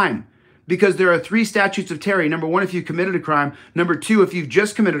crime. Because there are 3 statutes of Terry. Number 1, if you committed a crime. Number 2, if you've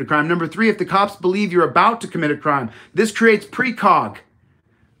just committed a crime. Number 3, if the cops believe you're about to commit a crime. This creates precog.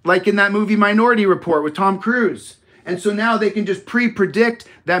 Like in that movie Minority Report with Tom Cruise. And so now they can just pre-predict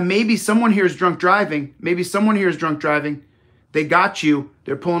that maybe someone here is drunk driving. Maybe someone here is drunk driving. They got you.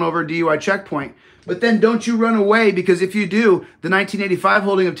 They're pulling over a DUI checkpoint. But then don't you run away, because if you do, the 1985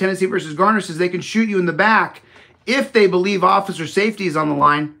 holding of Tennessee versus Garner says they can shoot you in the back if they believe officer safety is on the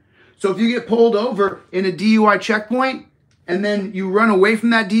line. So if you get pulled over in a DUI checkpoint and then you run away from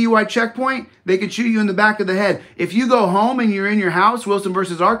that DUI checkpoint, they can shoot you in the back of the head. If you go home and you're in your house, Wilson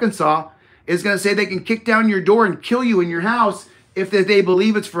versus Arkansas is going to say they can kick down your door and kill you in your house if they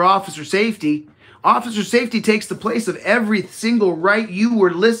believe it's for officer safety. Officer safety takes the place of every single right you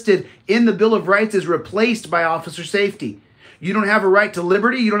were listed in the Bill of Rights is replaced by officer safety. You don't have a right to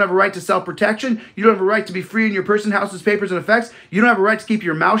liberty. You don't have a right to self-protection. You don't have a right to be free in your person, houses, papers, and effects. You don't have a right to keep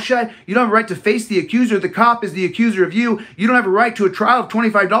your mouth shut. You don't have a right to face the accuser. The cop is the accuser of you. You don't have a right to a trial of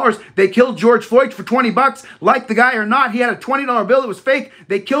 $25. They killed George Floyd for $20. Like the guy or not, he had a $20 bill that was fake.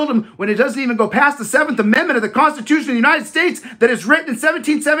 They killed him when it doesn't even go past the 7th Amendment of the Constitution of the United States that is written in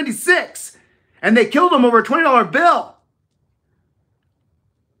 1776. And they killed him over a $20 bill.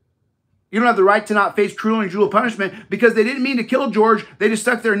 You don't have the right to not face cruel and unusual punishment because they didn't mean to kill George. They just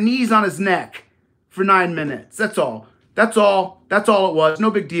stuck their knees on his neck for 9 minutes. That's all. That's all. That's all it was.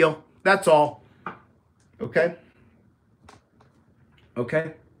 No big deal. That's all. Okay?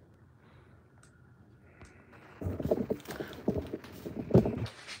 Okay?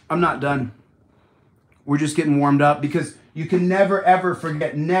 I'm not done. We're just getting warmed up because you can never, ever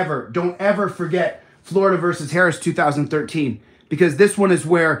forget, don't ever forget Florida versus Harris 2013. Because this one is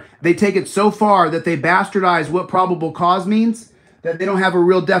where they take it so far that they bastardize what probable cause means, that they don't have a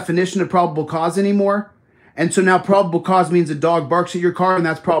real definition of probable cause anymore. And so now probable cause means a dog barks at your car, and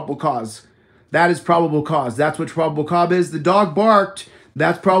that's probable cause. That is probable cause. That's what probable cause is. The dog barked.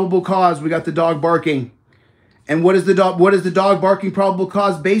 That's probable cause. We got the dog barking. And what is the dog barking probable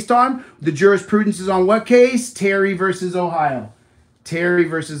cause based on? The jurisprudence is on what case? Terry versus Ohio. Terry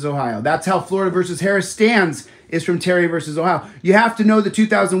versus Ohio. That's how Florida versus Harris stands, is from Terry versus Ohio. You have to know the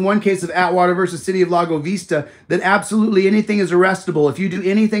 2001 case of Atwater versus City of Lago Vista, that absolutely anything is arrestable. If you do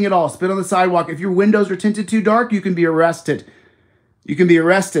anything at all, spit on the sidewalk, if your windows are tinted too dark, you can be arrested. You can be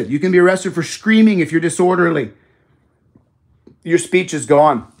arrested. You can be arrested for screaming if you're disorderly. Your speech is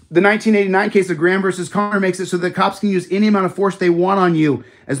gone. The 1989 case of Graham versus Connor makes it so that cops can use any amount of force they want on you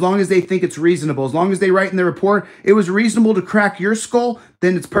as long as they think it's reasonable. As long as they write in their report, it was reasonable to crack your skull,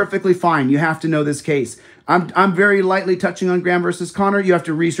 then it's perfectly fine. You have to know this case. I'm very lightly touching on Graham versus Connor. You have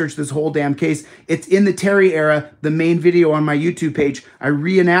to research this whole damn case. It's in the Terry era, the main video on my YouTube page. I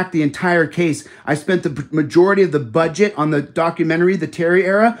reenact the entire case. I spent the majority of the budget on the documentary, the Terry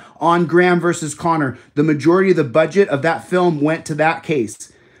era, on Graham versus Connor. The majority of the budget of that film went to that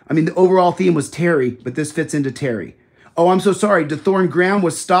case. I mean, the overall theme was Terry, but this fits into Terry. Oh, I'm so sorry. DeThorne Graham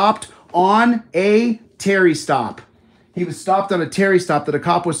was stopped on a Terry stop. He was stopped on a Terry stop that a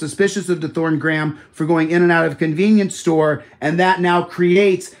cop was suspicious of DeThorne Graham for going in and out of a convenience store, and that now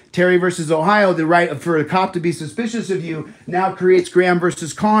creates Terry versus Ohio, the right for a cop to be suspicious of you, now creates Graham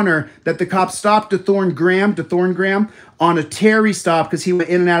versus Connor, that the cop stopped DeThorne Graham on a Terry stop because he went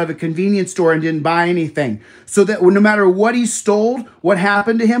in and out of a convenience store and didn't buy anything. So that no matter what he stole, what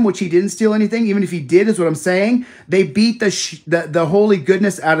happened to him, which he didn't steal anything, even if he did, is what I'm saying, they beat the holy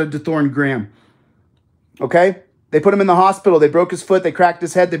goodness out of DeThorne Graham. Okay? They put him in the hospital. They broke his foot. They cracked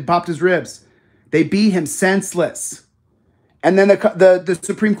his head. They popped his ribs. They beat him senseless. And then the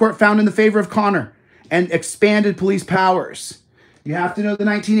Supreme Court found in the favor of Connor and expanded police powers. You have to know the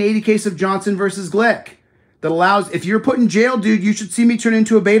 1980 case of Johnson versus Glick that allows, if you're put in jail, dude, you should see me turn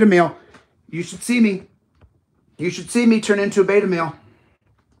into a beta male. You should see me. You should see me turn into a beta male.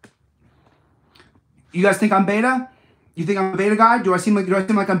 You guys think I'm beta? You think I'm a beta guy? Do I seem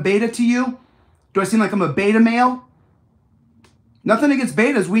like I'm beta to you? Do I seem like I'm a beta male? Nothing against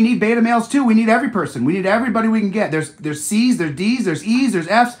betas. We need beta males too. We need every person. We need everybody we can get. There's C's, there's D's, there's E's, there's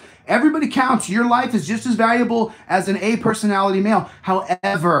F's. Everybody counts. Your life is just as valuable as an A personality male.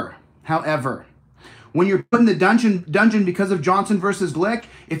 However, when you're put in the dungeon because of Johnson versus Glick,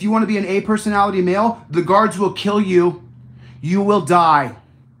 if you want to be an A personality male, the guards will kill you. You will die.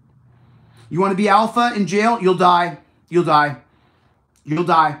 You want to be alpha in jail? You'll die. You'll die. You'll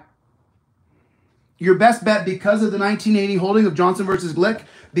die. Your best bet, because of the 1980 holding of Johnson versus Glick,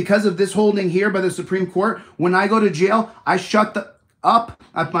 because of this holding here by the Supreme Court, when I go to jail, I shut up.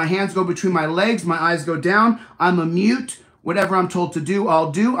 My hands go between my legs. My eyes go down. I'm a mute. Whatever I'm told to do,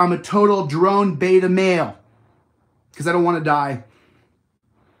 I'll do. I'm a total drone beta male because I don't want to die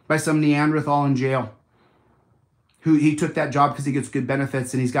by some Neanderthal in jail who he took that job because he gets good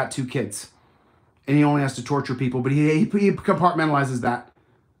benefits and he's got 2 kids and he only has to torture people, but he compartmentalizes that.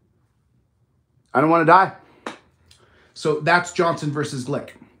 I don't want to die. So that's Johnson versus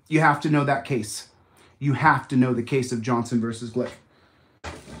Glick. You have to know that case. You have to know the case of Johnson versus Glick.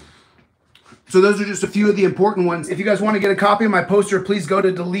 So those are just a few of the important ones. If you guys want to get a copy of my poster, please go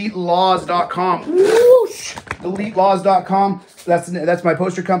to deletelaws.com. Whoosh! Deletelaws.com. That's my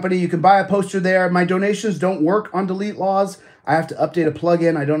poster company. You can buy a poster there. My donations don't work on Delete Laws. I have to update a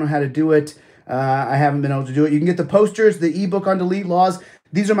plugin. I don't know how to do it. I haven't been able to do it. You can get the posters, the ebook on Delete Laws.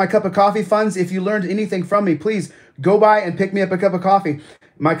 These are my cup of coffee funds. If you learned anything from me, please go by and pick me up a cup of coffee.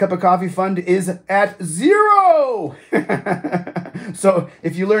 My cup of coffee fund is at 0. So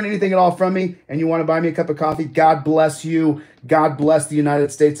if you learn anything at all from me and you want to buy me a cup of coffee, God bless you. God bless the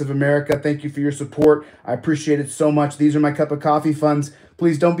United States of America. Thank you for your support. I appreciate it so much. These are my cup of coffee funds.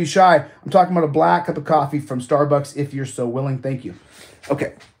 Please don't be shy. I'm talking about a black cup of coffee from Starbucks if you're so willing. Thank you.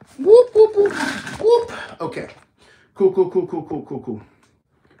 Okay. Whoop, whoop, whoop, whoop. Okay. Cool.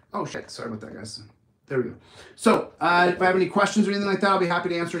 Oh, shit. Sorry about that, guys. There we go. So if I have any questions or anything like that, I'll be happy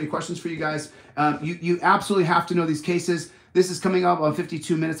to answer any questions for you guys. You absolutely have to know these cases. This is coming up on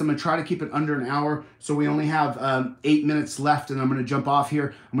 52 minutes. I'm going to try to keep it under an hour. So we only have 8 minutes left, and I'm going to jump off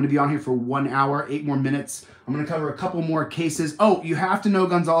here. I'm going to be on here for 1 hour, 8 more minutes. I'm going to cover a couple more cases. Oh, you have to know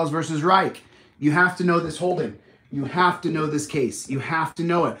Gonzalez versus Reich. You have to know this holding. You have to know this case. You have to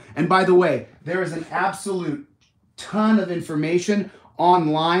know it. And by the way, there is an absolute ton of information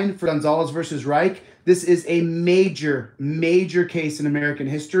online for Gonzalez versus Reich. This is a major case in American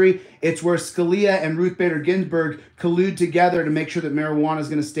history. It's where Scalia and Ruth Bader Ginsburg collude together to make sure that marijuana is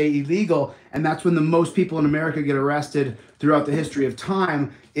going to stay illegal. And that's when the most people in America get arrested throughout the history of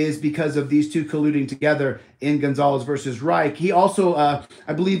time, is because of these two colluding together in Gonzalez versus Reich. He also,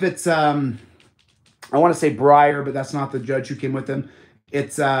 I believe it's, I want to say Breyer, but that's not the judge who came with him.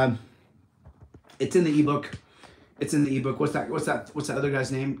 It's in the ebook. It's in the ebook. What's that other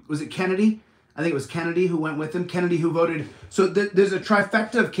guy's name? Was it Kennedy? I think it was Kennedy who went with him. Kennedy who voted. So there's a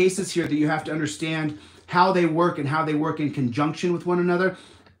trifecta of cases here that you have to understand how they work and how they work in conjunction with one another.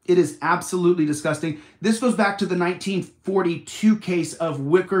 It is absolutely disgusting. This goes back to the 1942 case of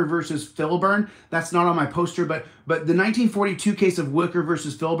Wicker versus Filburn. That's not on my poster, but the 1942 case of Wicker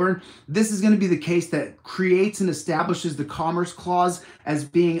versus Filburn, this is going to be the case that creates and establishes the Commerce Clause as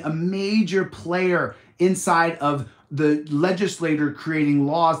being a major player inside of the legislator creating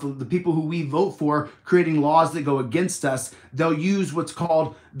laws, the people who we vote for creating laws that go against us. They'll use what's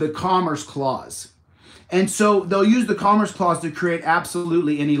called the Commerce Clause. And so they'll use the Commerce Clause to create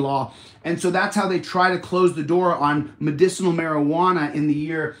absolutely any law. And so that's how they try to close the door on medicinal marijuana in the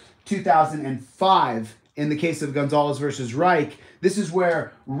year 2005 in the case of Gonzalez versus Reich. This is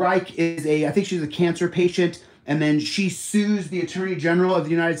where Reich is I think she's a cancer patient, and then she sues the Attorney General of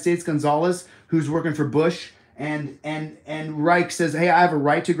the United States, Gonzalez, who's working for Bush. And Reich says, hey, I have a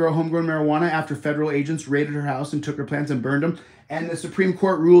right to grow homegrown marijuana after federal agents raided her house and took her plants and burned them. And the Supreme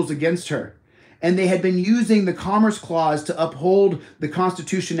Court rules against her. And they had been using the Commerce Clause to uphold the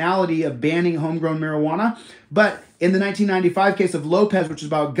constitutionality of banning homegrown marijuana. But in the 1995 case of Lopez, which is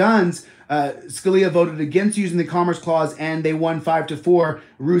about guns, Scalia voted against using the Commerce Clause, and they won 5-4.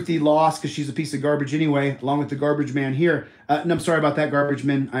 Ruthie lost because she's a piece of garbage anyway, along with the garbage man here. No, I'm sorry about that, garbage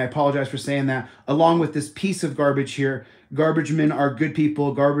man. I apologize for saying that. Along with this piece of garbage here, garbage men are good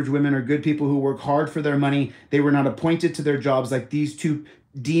people. Garbage women are good people who work hard for their money. They were not appointed to their jobs like these two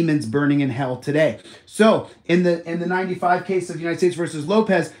demons burning in hell today. So in the 95 case of United States versus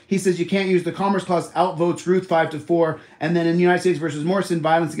Lopez, he says you can't use the Commerce Clause, outvotes Ruth 5-4. And then in United States versus Morrison,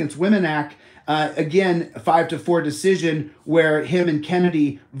 Violence Against Women Act, again, 5-4 decision where him and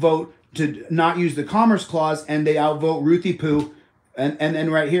Kennedy vote to not use the Commerce Clause, and they outvote Ruthie Poo. And then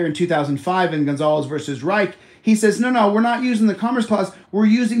right here in 2005 in Gonzalez versus Reich, he says, no, we're not using the Commerce Clause. We're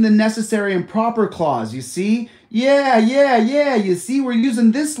using the Necessary and Proper Clause. You see? Yeah. You see, we're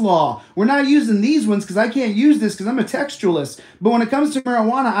using this law. We're not using these ones because I can't use this because I'm a textualist. But when it comes to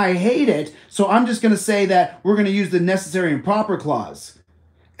marijuana, I hate it. So I'm just going to say that we're going to use the Necessary and Proper Clause.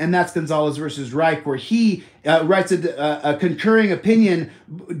 And that's Gonzalez versus Reich, where he writes a concurring opinion,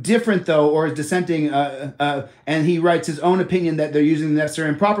 different though, or dissenting, and he writes his own opinion that they're using the Necessary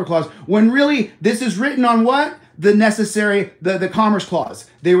and Proper Clause, when really this is written on what? The necessary, the Commerce Clause.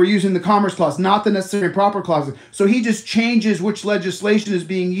 They were using the Commerce Clause, not the Necessary and Proper Clause. So he just changes which legislation is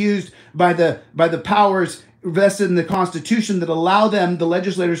being used by the powers vested in the Constitution that allow them, the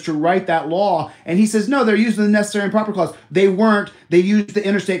legislators, to write that law. And he says, no, they're using the Necessary and Proper Clause. They weren't. They used the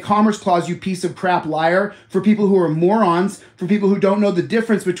Interstate Commerce Clause, you piece of crap liar, for people who are morons, for people who don't know the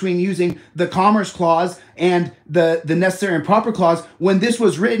difference between using the Commerce Clause and the Necessary and Proper Clause. When this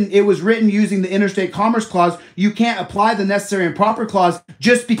was written, it was written using the Interstate Commerce Clause. You can't apply the Necessary and Proper Clause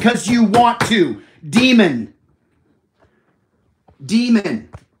just because you want to. Demon,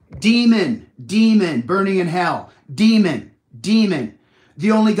 burning in hell. Demon.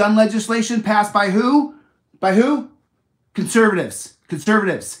 The only gun legislation passed by who? By who? Conservatives.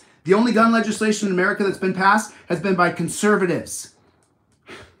 The only gun legislation in America that's been passed has been by conservatives.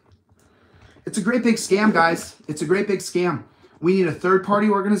 It's a great big scam, guys. It's a great big scam. We need a third-party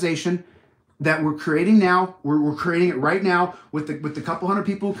organization that we're creating now. We're creating it right now with the couple hundred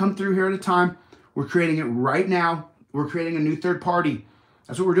people who come through here at a time. We're creating it right now. We're creating a new third party.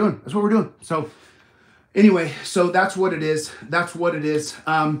 That's what we're doing. So anyway, so that's what it is. You guys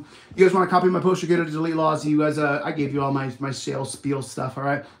want to copy my poster, get it to Delete Laws. You guys, I gave you all my sales spiel stuff. All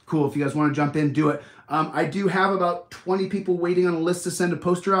right, cool. If you guys want to jump in, do it. I do have about 20 people waiting on a list to send a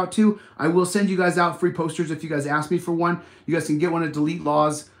poster out to. I will send you guys out free posters if you guys ask me for one. You guys can get one at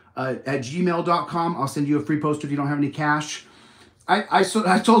DeleteLaws at gmail.com. I'll send you a free poster if you don't have any cash. I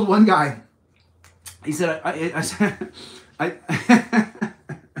told one guy, he said,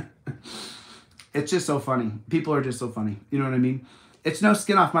 it's just so funny. People are just so funny. You know what I mean? It's no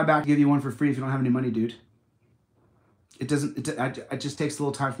skin off my back to give you one for free if you don't have any money, dude. It just takes a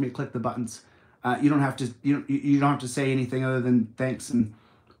little time for me to click the buttons. You don't have to. You don't have to say anything other than thanks and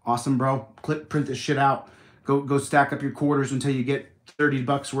awesome, bro. Print this shit out. Go stack up your quarters until you get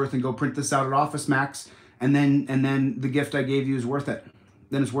 $30 worth, and go print this out at Office Max. And then the gift I gave you is worth it.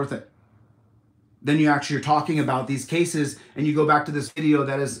 Then it's worth it. Then you actually are talking about these cases, and you go back to this video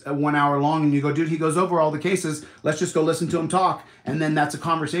that is 1 hour long, and you go, dude, he goes over all the cases. Let's just go listen to him talk. And then that's a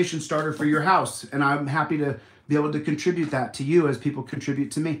conversation starter for your house. And I'm happy to be able to contribute that to you as people contribute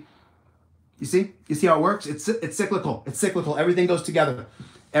to me. You see? You see how it works? It's cyclical. It's cyclical. Everything goes together.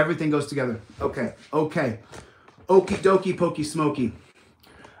 Everything goes together. Okay. Okie dokie, pokey smoky.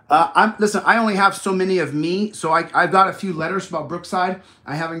 Listen, I only have so many of me, so I've got a few letters about Brookside.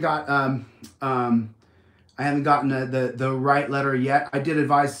 I haven't got gotten the right letter yet. I did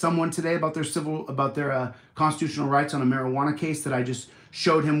advise someone today about their constitutional rights on a marijuana case that I just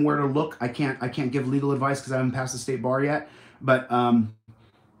showed him where to look. I can't give legal advice because I haven't passed the state bar yet, but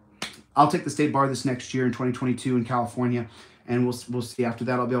I'll take the state bar this next year in 2022 in California, and we'll see. After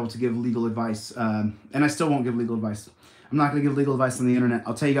that, I'll be able to give legal advice, and I still won't give legal advice. I'm not going to give legal advice on the internet.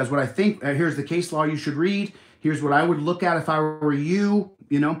 I'll tell you guys what I think. Here's the case law you should read. Here's what I would look at if I were you,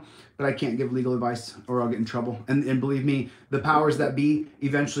 but I can't give legal advice or I'll get in trouble. And believe me, the powers that be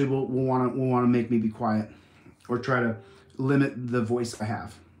eventually will want to make me be quiet or try to limit the voice I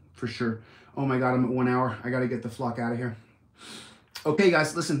have, for sure. Oh my God, I'm at 1 hour. I got to get the flock out of here. Okay,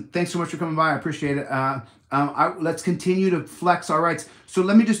 guys, listen, thanks so much for coming by. I appreciate it. Let's continue to flex our rights. So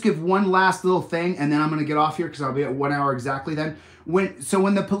let me just give one last little thing, and then I'm going to get off here because I'll be at 1 hour exactly then. So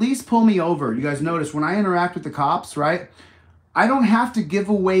when the police pull me over, you guys notice when I interact with the cops, right? I don't have to give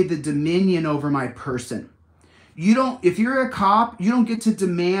away the dominion over my person. If you're a cop, you don't get to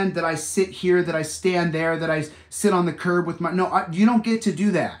demand that I sit here, that I stand there, that I sit on the curb with you don't get to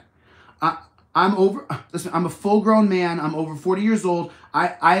do that. Listen, I'm a full grown man. I'm over 40 years old.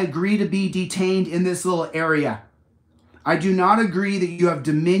 I agree to be detained in this little area. I do not agree that you have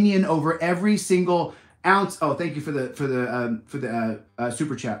dominion over every single ounce. Oh, thank you for the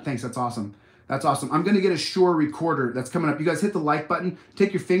super chat. Thanks. That's awesome. That's awesome. I'm going to get a Shure recorder that's coming up. You guys hit the like button.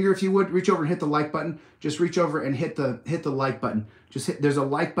 Take your finger if you would. Reach over and hit the like button. Just reach over and hit the like button. There's a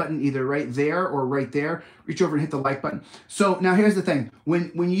like button either right there or right there. Reach over and hit the like button. So now here's the thing.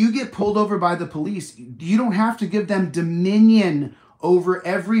 When you get pulled over by the police, you don't have to give them dominion over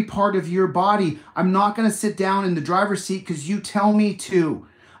every part of your body. I'm not going to sit down in the driver's seat because you tell me to.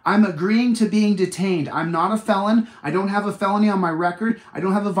 I'm agreeing to being detained. I'm not a felon. I don't have a felony on my record. I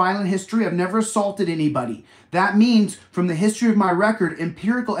don't have a violent history. I've never assaulted anybody. That means from the history of my record,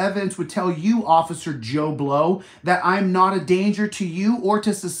 empirical evidence would tell you, Officer Joe Blow, that I'm not a danger to you or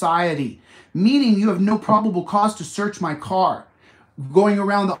to society, meaning you have no probable cause to search my car. Going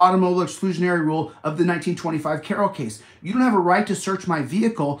around the automobile exclusionary rule of the 1925 Carroll case. You don't have a right to search my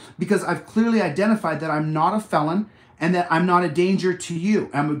vehicle because I've clearly identified that I'm not a felon and that I'm not a danger to you.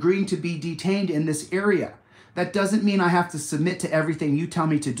 I'm agreeing to be detained in this area. That doesn't mean I have to submit to everything you tell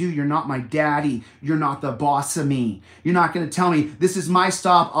me to do. You're not my daddy. You're not the boss of me. You're not going to tell me, this is my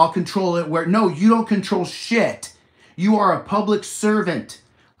stop, I'll control it. No, you don't control shit. You are a public servant.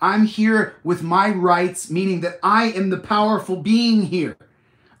 I'm here with my rights, meaning that I am the powerful being here.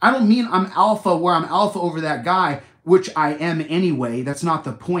 I don't mean I'm alpha where I'm alpha over that guy, which I am anyway. That's not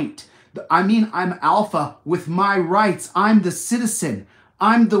the point. I mean, I'm alpha with my rights. I'm the citizen.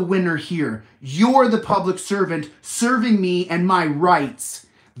 I'm the winner here. You're the public servant serving me and my rights.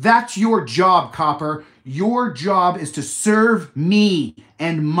 That's your job, copper. Your job is to serve me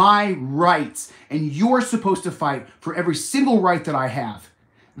and my rights. And you're supposed to fight for every single right that I have.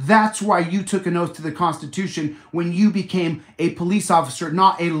 That's why you took an oath to the Constitution when you became a police officer,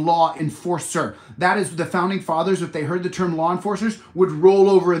 not a law enforcer. That is the founding fathers, if they heard the term law enforcers, would roll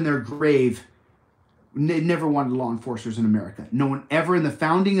over in their grave. They never wanted law enforcers in America. No one ever in the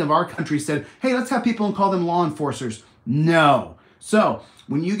founding of our country said, hey, let's have people and call them law enforcers. No. So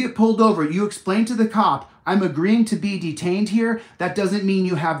when you get pulled over, you explain to the cop, I'm agreeing to be detained here. That doesn't mean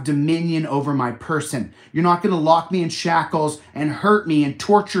you have dominion over my person. You're not going to lock me in shackles and hurt me and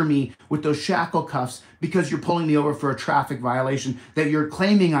torture me with those shackle cuffs because you're pulling me over for a traffic violation that you're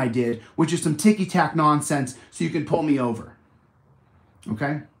claiming I did, which is some ticky-tack nonsense, so you can pull me over.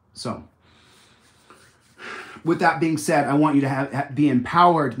 Okay? So with that being said, I want you to be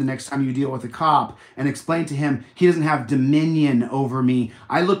empowered the next time you deal with a cop and explain to him he doesn't have dominion over me.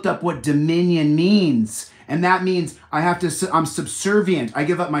 I looked up what dominion means, and that means I'm subservient. I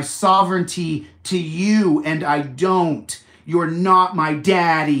give up my sovereignty to you, and I don't. You're not my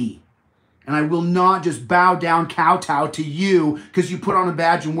daddy. And I will not just bow down, kowtow to you because you put on a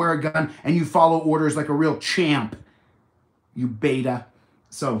badge and wear a gun and you follow orders like a real champ. You beta.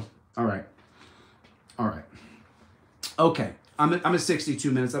 So, all right. All right. Okay, I'm at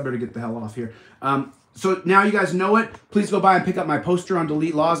 62 minutes. I better get the hell off here. So now you guys know it. Please go by and pick up my poster on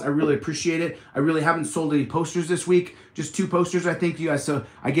delete laws. I really appreciate it. I really haven't sold any posters this week. Just 2 posters, I think, you guys. So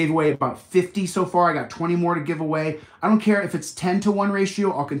I gave away about 50 so far. I got 20 more to give away. I don't care if it's 10-to-1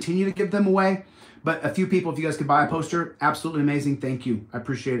 ratio. I'll continue to give them away. But a few people, if you guys could buy a poster, absolutely amazing. Thank you. I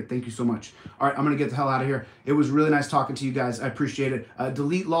appreciate it. Thank you so much. All right, I'm going to get the hell out of here. It was really nice talking to you guys. I appreciate it.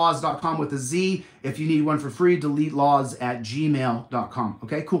 DeleteLaws.com with a Z. If you need one for free, DeleteLaws@gmail.com.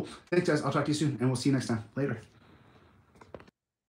 Okay, cool. Thanks, guys. I'll talk to you soon, and we'll see you next time. Later.